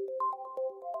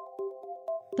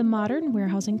 The Modern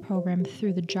Warehousing Program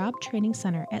through the Job Training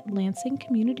Center at Lansing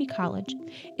Community College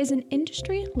is an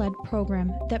industry-led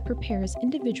program that prepares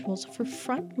individuals for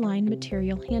frontline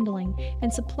material handling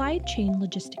and supply chain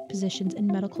logistic positions in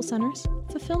medical centers,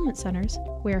 fulfillment centers,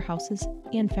 warehouses,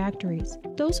 and factories.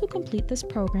 Those who complete this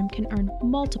program can earn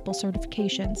multiple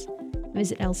certifications.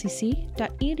 Visit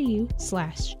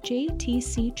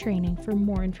lcc.edu/JTC training for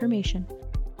more information.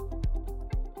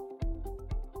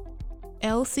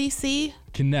 LCC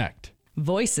Connect.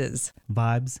 Voices.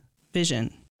 Vibes.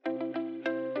 Vision.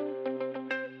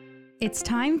 It's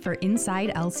time for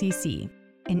Inside LCC,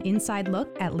 an inside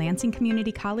look at Lansing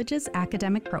Community College's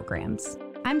academic programs.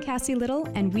 I'm Cassie Little,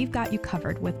 and we've got you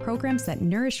covered with programs that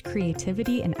nourish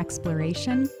creativity and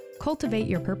exploration, cultivate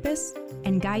your purpose,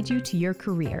 and guide you to your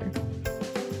career.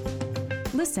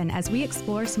 Listen as we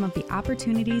explore some of the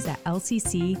opportunities at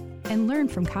LCC and learn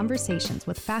from conversations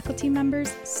with faculty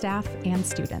members, staff, and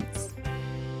students.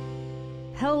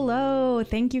 Hello,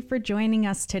 thank you for joining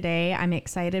us today. I'm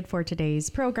excited for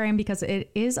today's program because it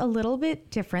is a little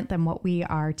bit different than what we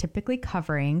are typically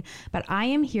covering, but I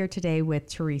am here today with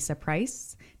Teresa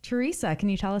Price. Teresa, can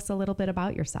you tell us a little bit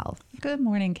about yourself? Good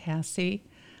morning, Cassie.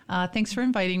 Thanks for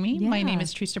inviting me. Yeah. My name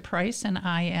is Teresa Price, and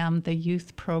I am the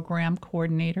Youth Program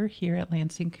Coordinator here at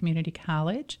Lansing Community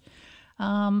College.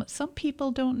 Some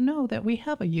people don't know that we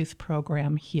have a youth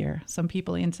program here. Some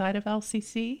people inside of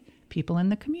LCC, people in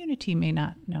the community may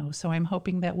not know. So I'm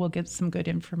hoping that we'll get some good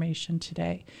information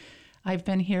today. I've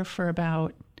been here for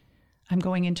I'm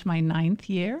going into my 9th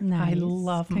year. Nice. I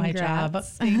love my job.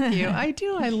 Thank you. I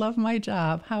do. I love my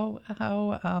job.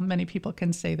 How many people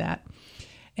can say that?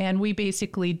 And we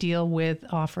basically deal with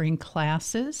offering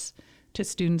classes to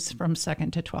students from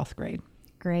 2nd to 12th grade.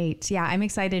 Great. Yeah, I'm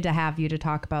excited to have you to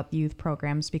talk about youth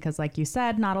programs because, like you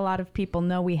said, not a lot of people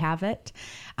know we have it.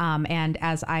 And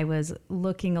as I was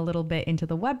looking a little bit into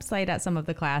the website at some of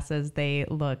the classes, they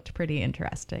looked pretty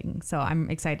interesting. So I'm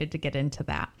excited to get into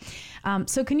that.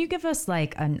 So can you give us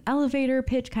like an elevator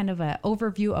pitch, kind of an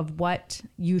overview of what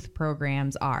youth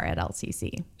programs are at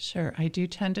LCC? Sure. I do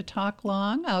tend to talk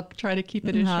long. I'll try to keep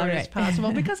it as short as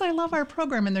possible because I love our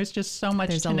program and there's just so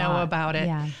much to know about it.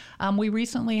 Yeah. We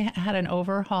recently had an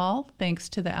overhaul thanks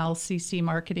to the LCC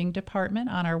marketing department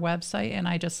on our website, and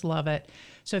I just love it.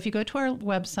 So if you go to our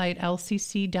website,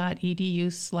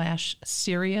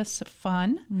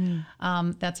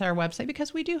 lcc.edu/seriousfun, that's our website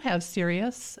because we do have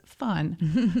serious fun.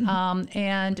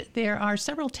 And there are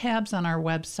several tabs on our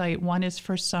website. One is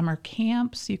for summer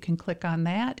camps. You can click on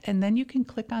that, and then you can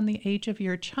click on the age of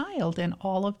your child, and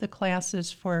all of the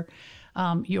classes for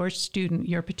your student,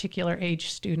 your particular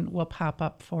age student, will pop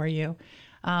up for you.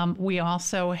 We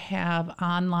also have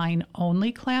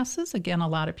online-only classes. Again, a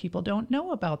lot of people don't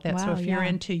know about that. Wow, so if you're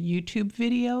into YouTube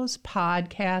videos,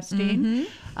 podcasting,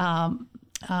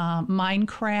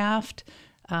 Minecraft,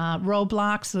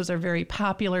 Roblox, those are very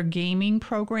popular gaming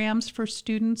programs for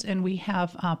students. And we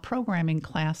have programming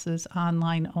classes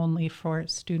online only for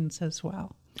students as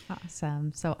well.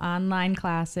 Awesome. So online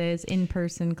classes,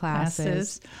 in-person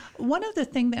classes. One of the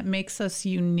things that makes us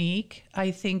unique,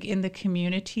 I think, in the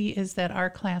community is that our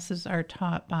classes are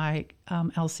taught by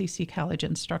LCC college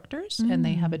instructors, and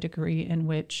they have a degree in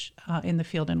which, in the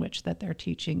field in which that they're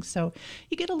teaching. So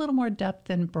you get a little more depth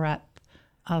and breadth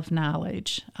of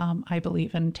knowledge, I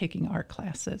believe, in taking our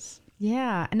classes.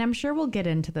 Yeah, and I'm sure we'll get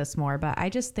into this more, but I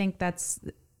just think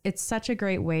it's such a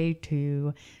great way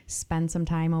to spend some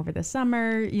time over the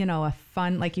summer, a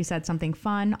fun, like you said, something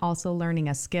fun, also learning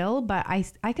a skill. But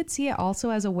I could see it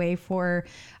also as a way for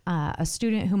a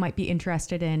student who might be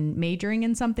interested in majoring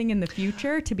in something in the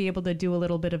future to be able to do a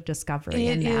little bit of discovery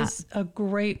in that. It is a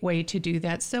great way to do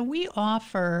that. So we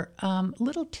offer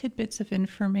little tidbits of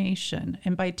information.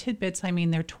 And by tidbits, I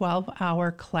mean they're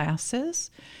 12-hour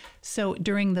classes. So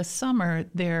during the summer,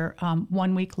 they're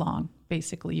 1 week long.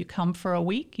 Basically, you come for a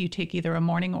week, you take either a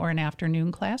morning or an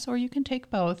afternoon class, or you can take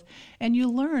both, and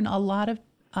you learn a lot of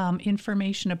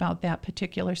information about that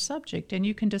particular subject. And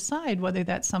you can decide whether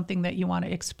that's something that you want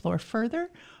to explore further,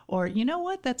 or, you know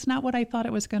what, that's not what I thought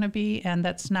it was going to be, and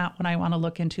that's not what I want to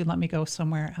look into. Let me go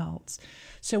somewhere else.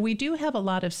 So we do have a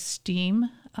lot of STEAM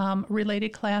related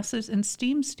classes, and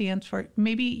STEAM stands for,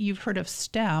 maybe you've heard of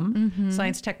STEM,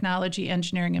 science, technology,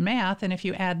 engineering, and math, and if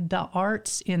you add the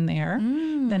arts in there,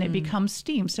 then it becomes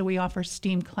STEAM. So we offer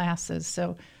STEAM classes.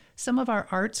 So some of our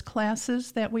arts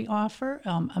classes that we offer,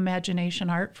 imagination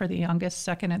art for the youngest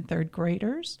second and third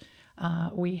graders.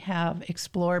 We have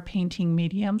explore painting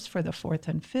mediums for the fourth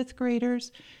and fifth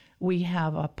graders. We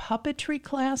have a puppetry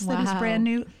class that is brand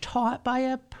new, taught by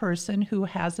a person who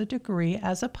has a degree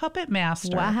as a puppet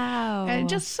master. Wow. And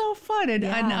just so fun.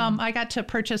 And, I got to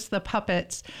purchase the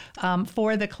puppets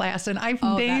for the class, and I've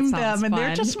named them, and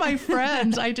they're just my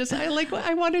friends. I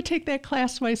want to take that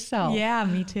class myself. Yeah,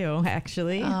 me too,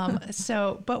 actually.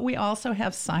 But we also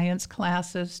have science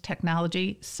classes,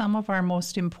 technology. Some of our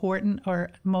most important or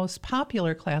most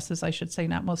popular classes, I should say,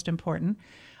 not most important,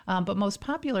 but most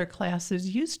popular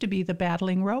classes used to be the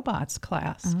Battling Robots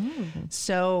class.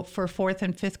 So for fourth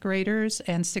and fifth graders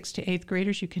and sixth to eighth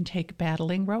graders, you can take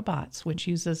Battling Robots, which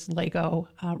uses Lego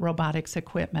robotics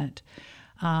equipment.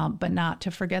 But not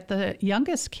to forget the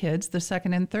youngest kids, the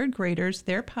second and third graders,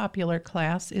 their popular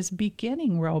class is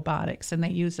Beginning Robotics, and they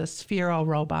use a Sphero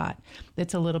robot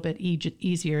that's a little bit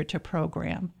easier to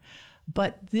program.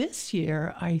 But this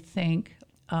year, I think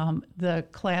the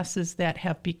classes that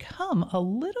have become a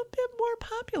little bit more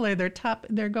popular,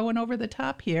 they're going over the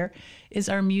top here, is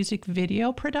our music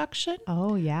video production.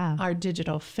 Oh, yeah. Our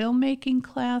digital filmmaking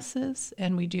classes,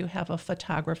 and we do have a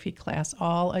photography class,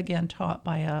 all again taught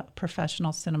by a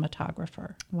professional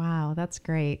cinematographer. Wow, that's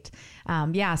great.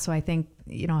 So I think,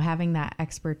 having that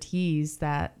expertise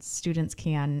that students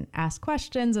can ask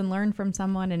questions and learn from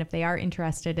someone, and if they are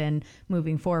interested in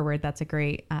moving forward, that's a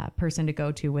great person to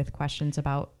go to with questions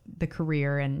about the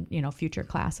career and, future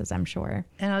classes, I'm sure.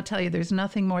 And I'll tell you, there's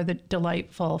nothing more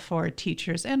delightful for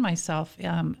teachers and myself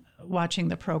watching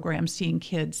the program, seeing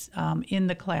kids in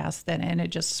the class, and it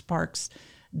just sparks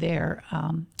their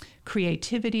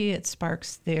creativity. It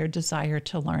sparks their desire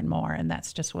to learn more, and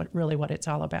that's just what it's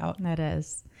all about. That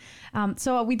is.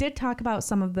 So we did talk about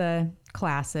some of the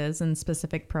classes and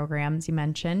specific programs you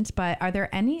mentioned, but are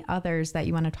there any others that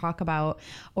you want to talk about,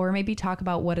 or maybe talk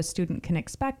about what a student can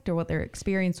expect or what their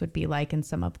experience would be like in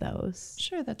some of those?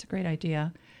 Sure, that's a great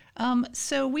idea.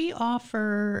 So we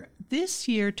offer this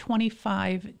year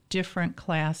 25 different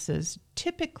classes.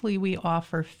 Typically, we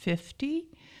offer 50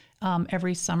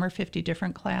 every summer, 50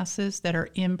 different classes that are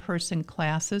in-person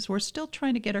classes. We're still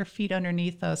trying to get our feet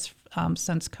underneath us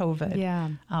since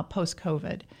COVID,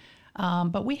 post-COVID.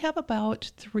 But we have about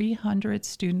 300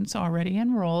 students already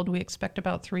enrolled. We expect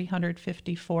about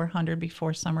 350, 400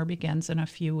 before summer begins in a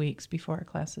few weeks before our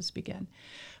classes begin.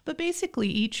 But basically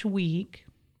each week,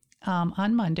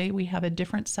 on Monday, we have a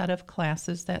different set of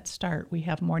classes that start. We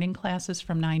have morning classes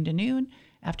from 9 to noon,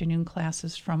 afternoon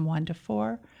classes from 1 to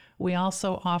 4. We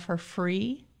also offer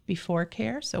free before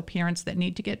care, so parents that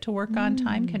need to get to work on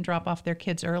time can drop off their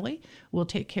kids early. We'll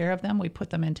take care of them. We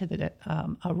put them into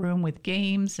a room with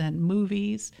games and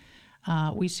movies.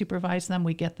 We supervise them.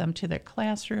 We get them to their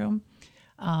classroom.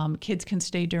 Kids can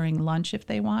stay during lunch if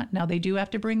they want. Now, they do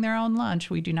have to bring their own lunch.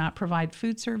 We do not provide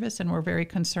food service, and we're very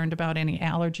concerned about any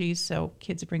allergies, so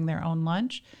kids bring their own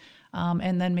lunch.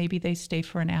 And then maybe they stay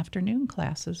for an afternoon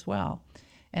class as well.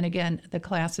 And again, the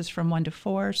class is from 1 to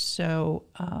 4, so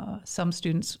some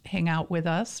students hang out with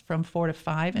us from 4 to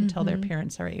 5 until their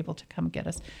parents are able to come get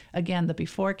us. Again, the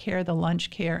before care, the lunch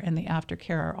care, and the after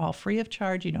care are all free of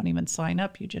charge. You don't even sign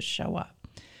up, you just show up,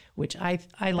 which I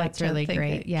like to really think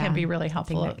great. Can be really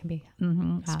helpful, that can be.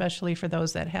 Especially for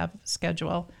those that have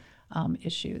schedule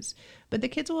issues. But the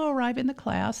kids will arrive in the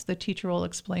class. The teacher will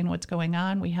explain what's going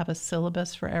on. We have a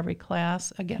syllabus for every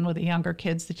class. Again, with the younger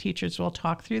kids, the teachers will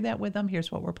talk through that with them.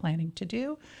 Here's what we're planning to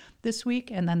do this week.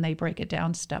 And then they break it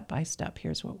down step by step.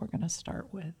 Here's what we're going to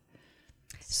start with.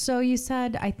 So you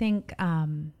said, I think,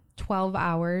 12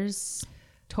 hours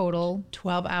total.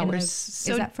 12 hours.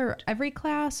 Is that for every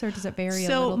class, or does it vary a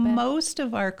little So bit? most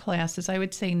of our classes, I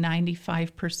would say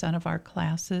 95% of our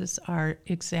classes are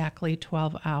exactly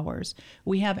 12 hours.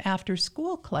 We have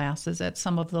after-school classes at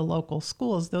some of the local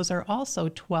schools. Those are also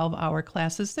 12-hour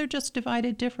classes. They're just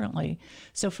divided differently.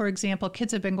 So, for example,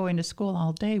 kids have been going to school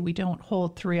all day. We don't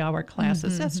hold 3-hour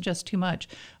classes. That's just too much.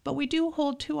 But we do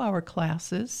hold 2-hour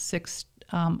classes 6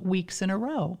 weeks in a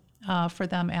row. For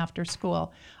them after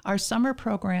school. Our summer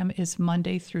program is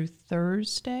Monday through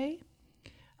Thursday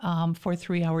for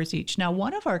 3 hours each. Now,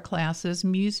 one of our classes,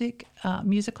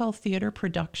 musical theater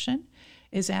production,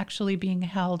 is actually being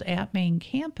held at main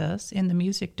campus in the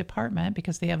music department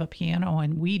because they have a piano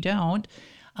and we don't.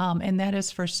 And that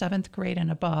is for 7th grade and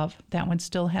above. That one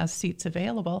still has seats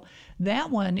available.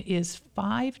 That one is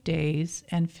 5 days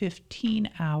and 15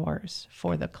 hours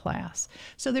for the class.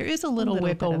 So there is a little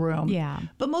wiggle room. Yeah.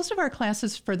 But most of our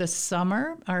classes for the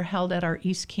summer are held at our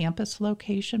East Campus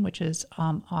location, which is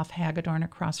off Hagedorn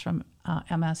across from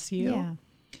MSU.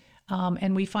 Yeah.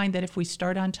 And we find that if we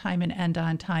start on time and end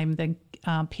on time, then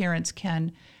parents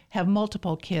can have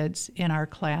multiple kids in our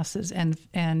classes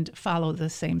and follow the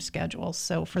same schedule.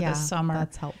 So for the summer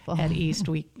that's helpful. at East,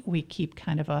 we keep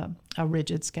kind of a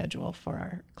rigid schedule for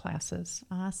our classes.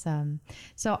 Awesome.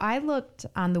 So I looked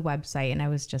on the website and I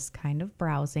was just kind of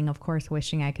browsing, of course,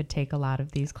 wishing I could take a lot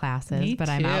of these classes, Me but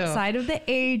I'm too. outside of the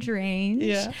age range.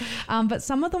 Yeah. But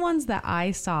some of the ones that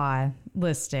I saw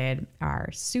listed are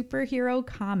superhero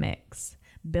comics,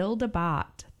 Build a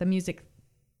Bot, the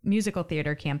musical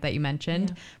theater camp that you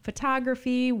mentioned,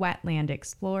 photography, wetland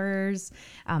explorers.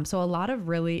 So a lot of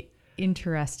really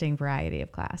interesting variety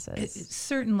of classes.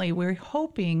 Certainly, we're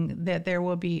hoping that there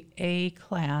will be a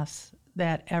class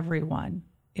that everyone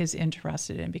is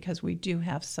interested in because we do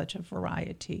have such a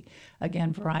variety.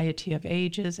 Again, variety of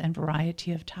ages and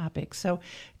variety of topics. So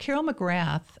Carol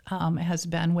McGrath has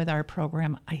been with our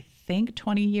program, I think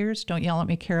 20 years. Don't yell at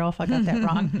me, Carol, if I got that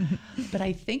wrong. But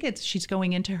I think she's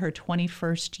going into her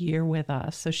 21st year with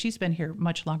us. So she's been here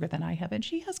much longer than I have. And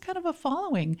she has kind of a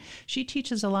following. She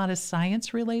teaches a lot of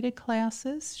science-related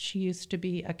classes. She used to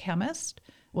be a chemist.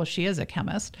 Well, she is a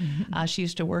chemist. She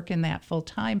used to work in that full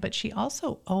time, but she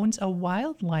also owns a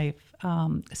wildlife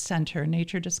center,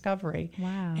 Nature Discovery.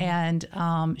 Wow.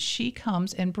 And she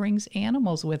comes and brings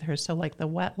animals with her. So like the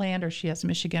wetland, or she has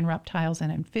Michigan reptiles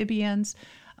and amphibians.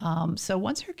 So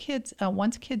once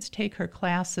kids take her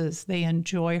classes, they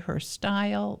enjoy her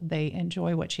style, they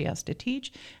enjoy what she has to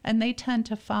teach, and they tend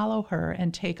to follow her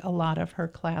and take a lot of her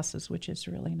classes, which is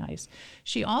really nice.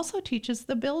 She also teaches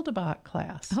the Build-A-Bot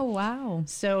class. Oh, wow.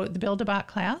 So the Build-A-Bot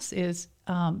class is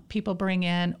people bring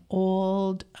in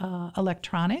old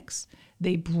electronics.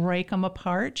 They break them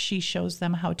apart. She shows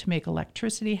them how to make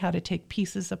electricity, how to take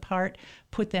pieces apart,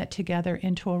 put that together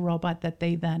into a robot that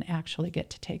they then actually get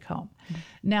to take home.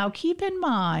 Now, keep in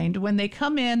mind, when they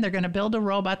come in, they're going to build a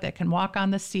robot that can walk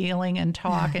on the ceiling and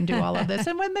talk and do all of this.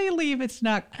 And when they leave, it's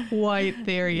not quite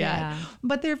there yet. Yeah.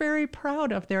 But they're very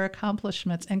proud of their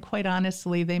accomplishments. And quite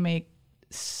honestly, they make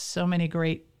so many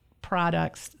great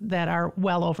products that are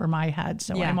well over my head.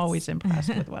 So I'm always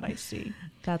impressed with what I see.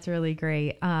 That's really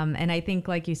great. And I think,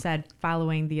 like you said,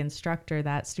 following the instructor,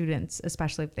 that students,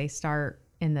 especially if they start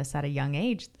in this at a young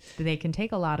age, they can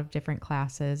take a lot of different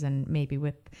classes and maybe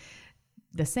with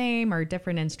the same or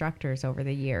different instructors over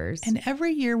the years. And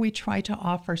every year we try to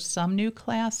offer some new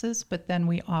classes, but then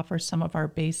we offer some of our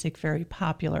basic, very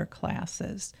popular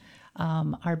classes.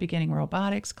 Our beginning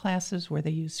robotics classes where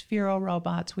they use Firo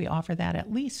robots, we offer that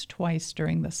at least twice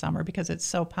during the summer because it's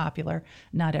so popular.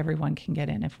 Not everyone can get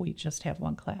in if we just have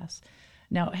one class.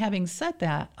 Now, having said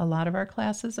that, a lot of our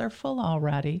classes are full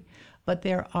already, but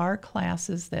there are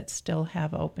classes that still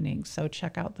have openings, so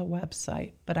check out the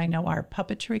website. But I know our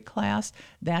puppetry class,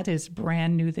 that is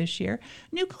brand new this year.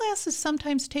 New classes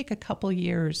sometimes take a couple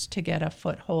years to get a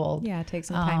foothold. Yeah, it takes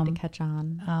some time to catch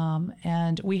on.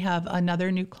 And we have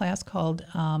another new class called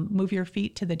Move Your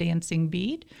Feet to the Dancing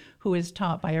Beat, who is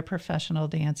taught by a professional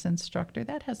dance instructor.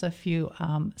 That has a few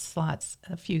slots,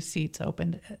 a few seats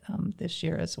open this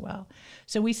year as well.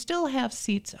 So we still have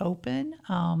seats open.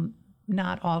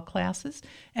 Not all classes,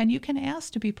 and you can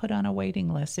ask to be put on a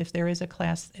waiting list. If there is a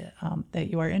class that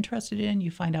you are interested in,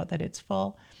 you find out that it's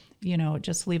full,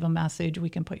 just leave a message. We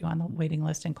can put you on the waiting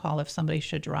list and call if somebody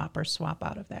should drop or swap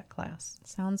out of that class.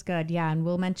 Sounds good. Yeah, and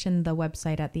we'll mention the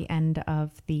website at the end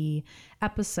of the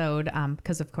episode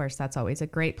because, of course, that's always a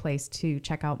great place to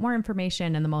check out more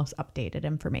information and the most updated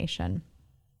information.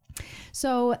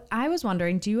 So I was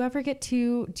wondering, do you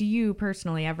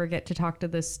personally ever get to talk to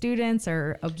the students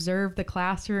or observe the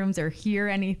classrooms or hear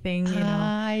anything?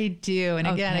 I do. And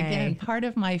Okay. again, part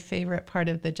of my favorite part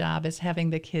of the job is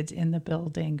having the kids in the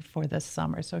building for the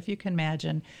summer. So if you can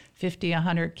imagine 50,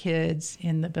 100 kids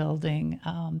in the building,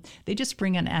 they just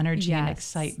bring an energy and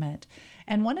excitement.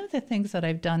 And one of the things that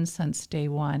I've done since day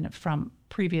one from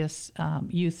previous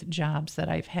youth jobs that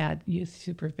I've had, youth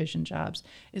supervision jobs,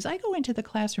 is I go into the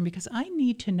classroom because I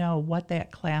need to know what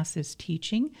that class is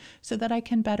teaching so that I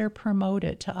can better promote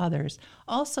it to others.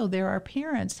 Also, there are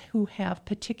parents who have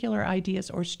particular ideas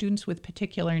or students with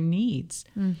particular needs,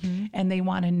 and they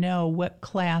want to know what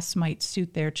class might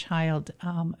suit their child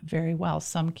very well.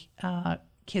 Some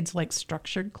kids like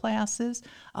structured classes.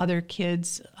 Other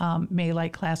kids may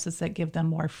like classes that give them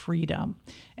more freedom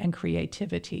and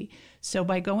creativity. So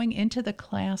by going into the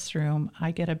classroom,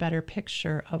 I get a better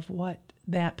picture of what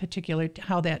that particular,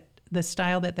 the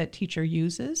style that teacher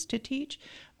uses to teach,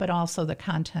 but also the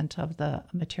content of the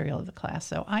material of the class.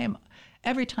 So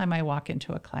every time I walk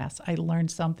into a class, I learn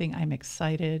something. I'm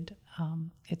excited.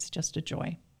 It's just a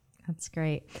joy. That's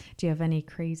great. Do you have any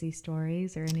crazy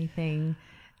stories or anything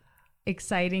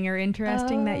exciting or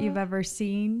interesting that you've ever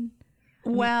seen?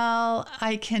 Well,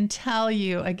 I can tell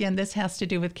you, again, this has to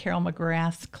do with Carol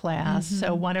McGrath's class. Mm-hmm.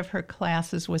 So one of her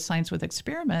classes was Science with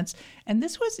Experiments, and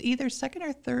this was either second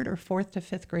or third or fourth to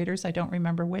fifth graders. I don't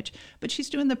remember which, but she's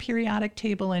doing the periodic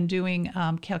table and doing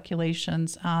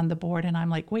calculations on the board. And I'm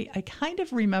like, wait, I kind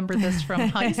of remember this from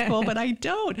high school, but I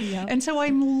don't. Yep. And so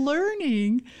I'm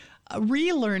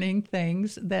relearning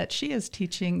things that she is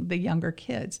teaching the younger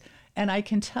kids. And I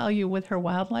can tell you with her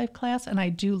wildlife class, and I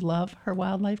do love her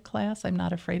wildlife class. I'm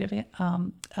not afraid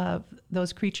of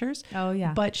those creatures. Oh,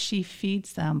 yeah. But she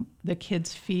feeds them. The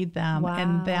kids feed them. Wow.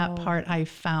 And that part I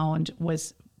found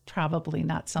was probably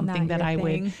not something that I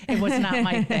would, it was not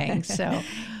my thing. So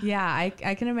yeah,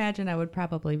 I can imagine I would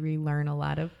probably relearn a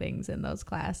lot of things in those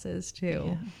classes too.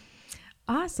 Yeah.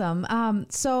 Awesome.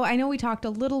 So I know we talked a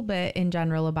little bit in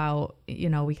general about,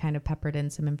 we kind of peppered in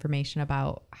some information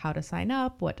about how to sign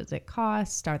up, what does it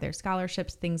cost, are there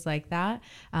scholarships, things like that,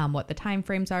 what the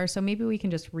timeframes are. So maybe we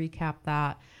can just recap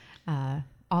that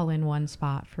all in one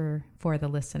spot for the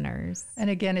listeners. And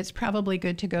again, it's probably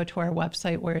good to go to our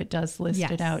website where it does list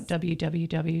it out,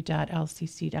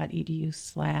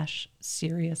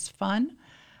 www.lcc.edu/seriousfun.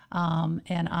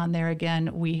 And on there again,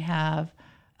 we have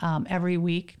every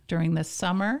week during the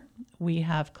summer, we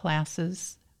have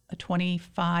classes,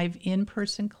 25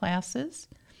 in-person classes.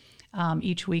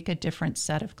 Each week, a different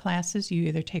set of classes. You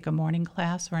either take a morning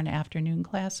class or an afternoon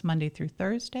class, Monday through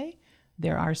Thursday.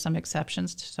 There are some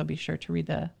exceptions, so be sure to read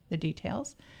the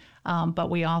details. But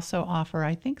we also offer,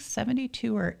 I think,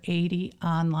 72 or 80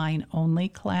 online-only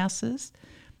classes.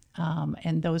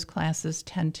 And those classes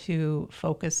tend to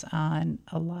focus on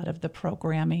a lot of the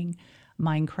programming,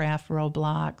 Minecraft,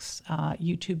 Roblox,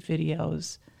 YouTube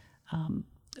videos,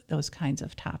 those kinds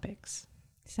of topics.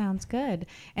 Sounds good.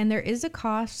 And there is a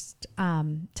cost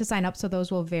to sign up, so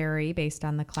those will vary based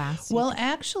on the class. Well,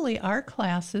 actually, our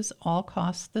classes all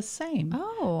cost the same.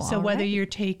 Oh, so whether you're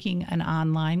taking an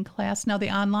online class, now the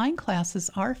online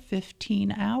classes are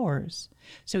 15 hours.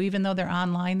 So even though they're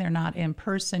online, they're not in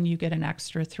person, you get an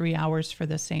extra 3 hours for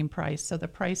the same price. So the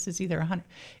price is either $159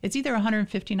 or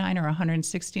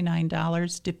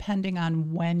 $169, depending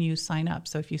on when you sign up.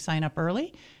 So if you sign up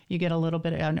early, you get a little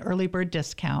bit of an early bird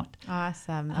discount.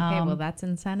 Awesome. Okay, well, that's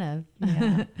incentive.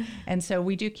 Yeah. And so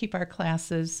we do keep our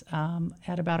classes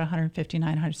at about $159,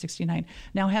 $169.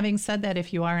 Now, having said that,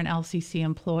 if you are an LCC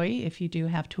employee, if you do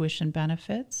have tuition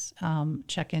benefits,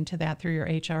 check into that through your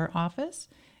HR office,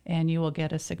 and you will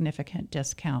get a significant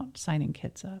discount signing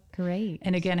kids up. Great.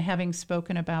 And again, having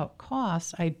spoken about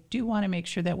costs, I do want to make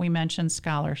sure that we mention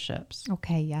scholarships.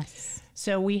 Okay, yes.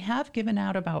 So we have given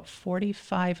out about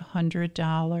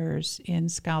 $4,500 in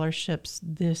scholarships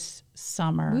this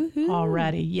summer. Woohoo.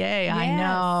 Already. Yay, yes. I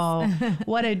know.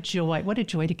 What a joy. What a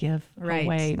joy to give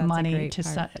away money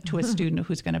to a student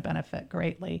who's going to benefit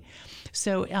greatly.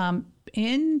 So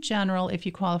in general, if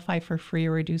you qualify for free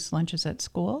or reduced lunches at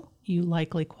school, you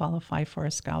likely qualify for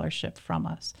a scholarship from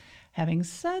us. Having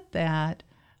said that,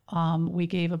 we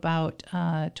gave about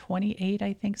 28,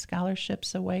 I think,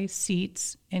 scholarships away,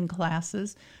 seats in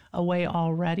classes away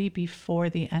already before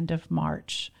the end of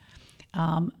March.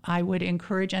 I would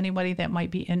encourage anybody that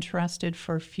might be interested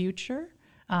for future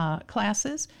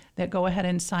classes that go ahead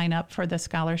and sign up for the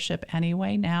scholarship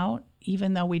anyway now,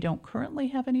 even though we don't currently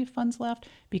have any funds left,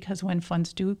 because when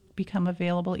funds do become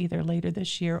available either later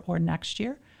this year or next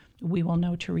year, we will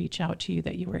know to reach out to you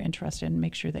that you were interested and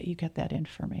make sure that you get that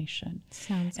information.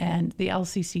 Sounds good. And the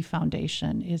LCC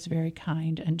Foundation is very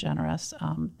kind and generous.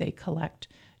 They collect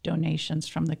donations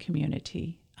from the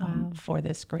community for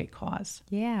this great cause.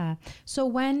 Yeah. So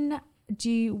when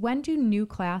do new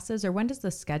classes, or when does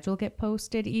the schedule get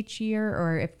posted each year?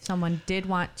 Or if someone did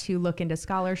want to look into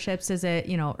scholarships, is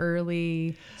it,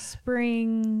 early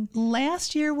spring?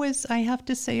 Last year was, I have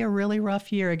to say, a really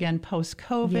rough year. Again,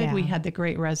 post-COVID, Yeah. We had the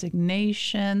Great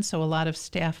Resignation. So a lot of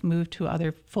staff moved to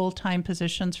other full-time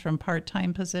positions from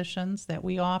part-time positions that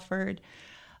we offered.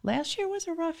 Last year was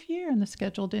a rough year, and the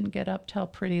schedule didn't get up till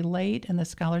pretty late, and the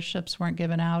scholarships weren't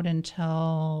given out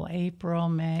until April,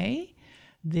 May.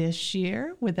 this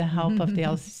year with the help of the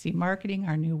LCC marketing,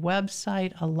 our new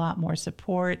website, a lot more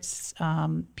supports,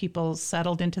 people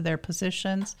settled into their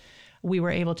positions. We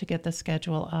were able to get the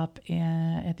schedule up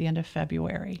at the end of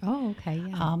February. Oh, okay.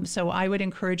 Yeah. So I would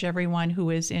encourage everyone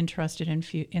who is interested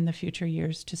in the future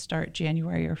years to start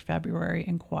January or February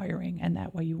inquiring, and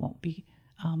that way you won't be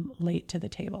late to the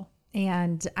table.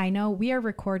 And I know we are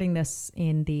recording this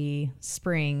in the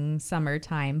spring,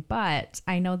 summertime, but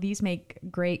I know these make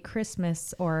great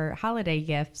Christmas or holiday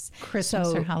gifts.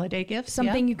 Christmas or holiday gifts,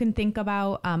 something you can think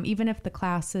about, even if the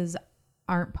classes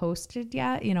aren't posted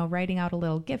yet, writing out a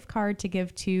little gift card to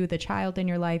give to the child in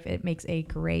your life, it makes a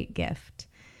great gift.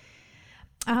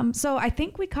 So I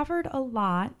think we covered a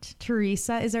lot.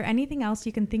 Teresa, is there anything else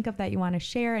you can think of that you want to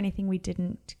share? Anything we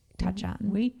didn't touch on?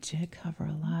 We did cover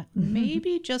a lot.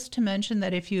 Maybe just to mention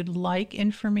that if you'd like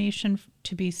information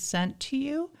to be sent to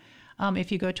you,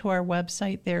 if you go to our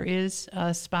website, there is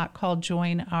a spot called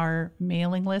Join Our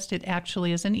Mailing List. It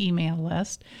actually is an email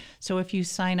list. So if you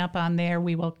sign up on there,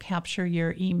 we will capture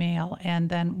your email. And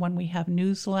then when we have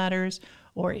newsletters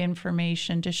or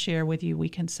information to share with you, we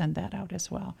can send that out as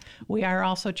well. We are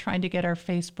also trying to get our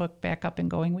Facebook back up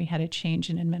and going. We had a change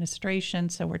in administration,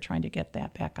 so we're trying to get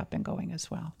that back up and going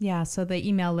as well. Yeah, so the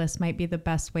email list might be the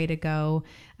best way to go.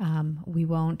 We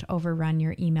won't overrun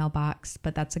your email box,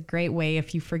 but that's a great way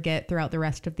if you forget throughout the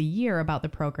rest of the year about the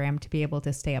program to be able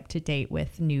to stay up to date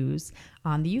with news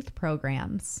on the youth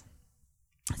programs.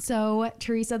 So,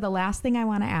 Teresa, the last thing I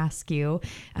want to ask you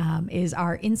is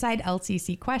our Inside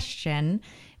LCC question,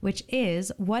 which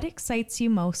is, what excites you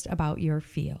most about your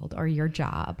field or your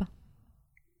job?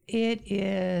 It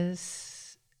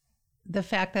is the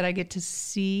fact that I get to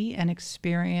see and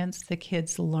experience the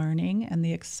kids learning and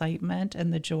the excitement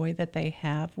and the joy that they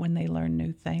have when they learn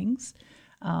new things.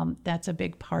 That's a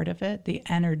big part of it. The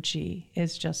energy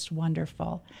is just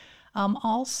wonderful.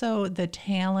 Also, the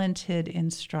talented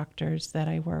instructors that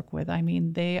I work with. I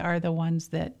mean, they are the ones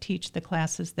that teach the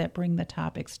classes, that bring the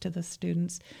topics to the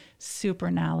students. Super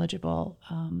knowledgeable.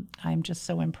 I'm just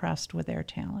so impressed with their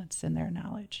talents and their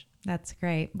knowledge. That's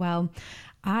great. Well,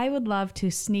 I would love to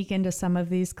sneak into some of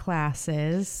these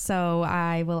classes, so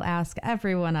I will ask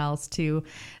everyone else to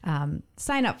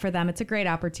sign up for them. It's a great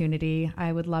opportunity.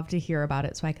 I would love to hear about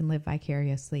it so I can live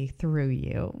vicariously through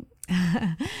you.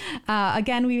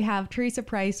 Again, we have Teresa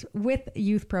Price with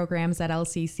youth programs at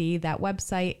LCC. That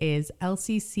website is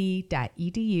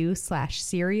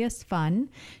lcc.edu/seriousfun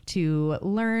to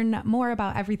learn more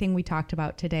about everything we talked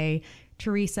about today.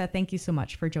 Teresa, thank you so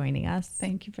much for joining us.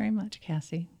 Thank you very much,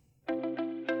 Cassie.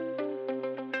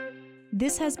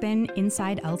 This has been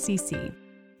Inside LCC.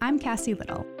 I'm Cassie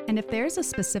Little, and if there's a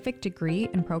specific degree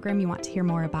and program you want to hear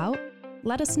more about,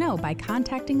 let us know by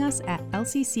contacting us at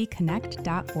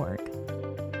lccconnect.org.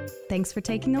 Thanks for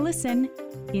taking a listen.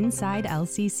 Inside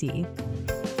LCC.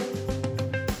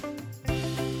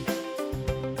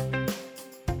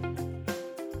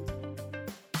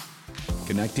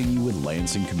 Connecting you with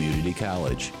Lansing Community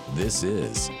College. This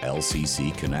is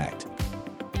LCC Connect.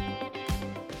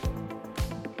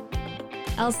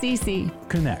 LCC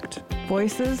Connect.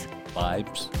 Voices,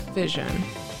 Vibes, Vision.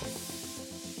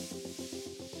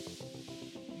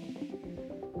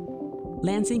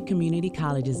 Lansing Community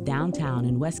College's downtown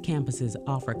and west campuses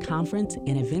offer conference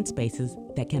and event spaces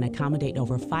that can accommodate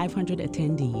over 500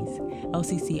 attendees.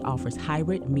 LCC offers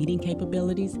hybrid meeting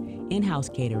capabilities, in-house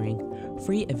catering,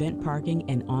 free event parking,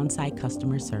 and on-site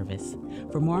customer service.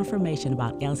 For more information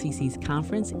about LCC's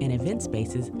conference and event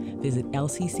spaces, visit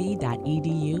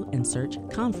lcc.edu and search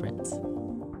conference.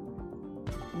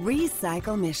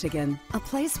 Recycle Michigan, a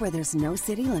place where there's no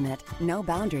city limit, no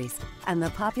boundaries, and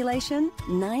the population,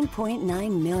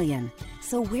 9.9 million.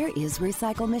 So where is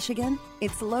Recycle Michigan?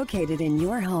 It's located in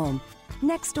your home,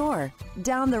 next door,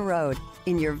 down the road,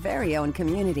 in your very own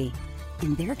community.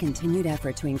 In their continued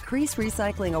effort to increase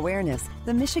recycling awareness,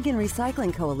 the Michigan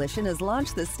Recycling Coalition has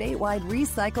launched the statewide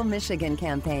Recycle Michigan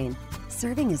campaign.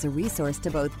 Serving as a resource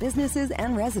to both businesses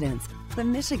and residents, the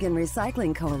Michigan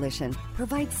Recycling Coalition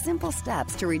provides simple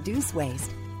steps to reduce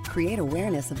waste, create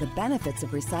awareness of the benefits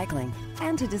of recycling,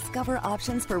 and to discover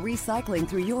options for recycling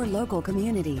through your local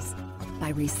communities.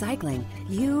 By recycling,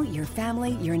 you, your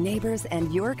family, your neighbors,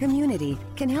 and your community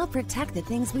can help protect the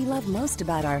things we love most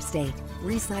about our state.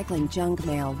 Recycling junk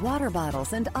mail, water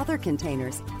bottles, and other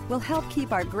containers will help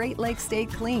keep our Great Lakes state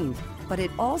clean, but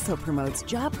it also promotes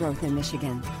job growth in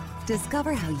Michigan.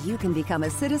 Discover how you can become a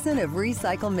citizen of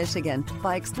Recycle Michigan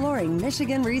by exploring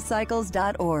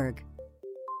MichiganRecycles.org.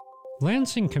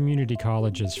 Lansing Community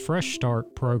College's Fresh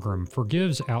Start program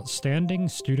forgives outstanding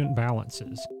student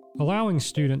balances, allowing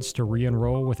students to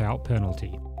re-enroll without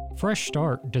penalty. Fresh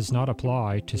Start does not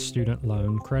apply to student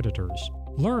loan creditors.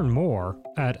 Learn more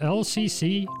at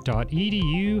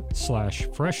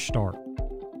lcc.edu/freshstart.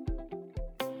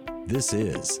 This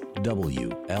is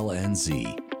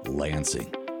WLNZ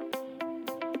Lansing.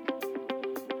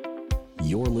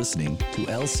 You're listening to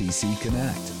LCC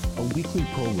Connect, a weekly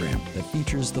program that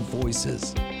features the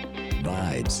voices,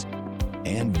 vibes,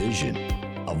 and vision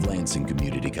of Lansing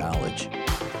Community College.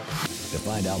 To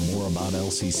find out more about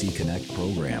LCC Connect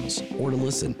programs or to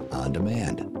listen on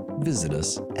demand, visit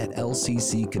us at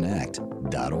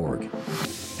lccconnect.org.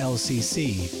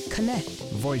 LCC Connect.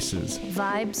 Voices,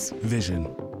 Vibes,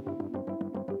 Vision.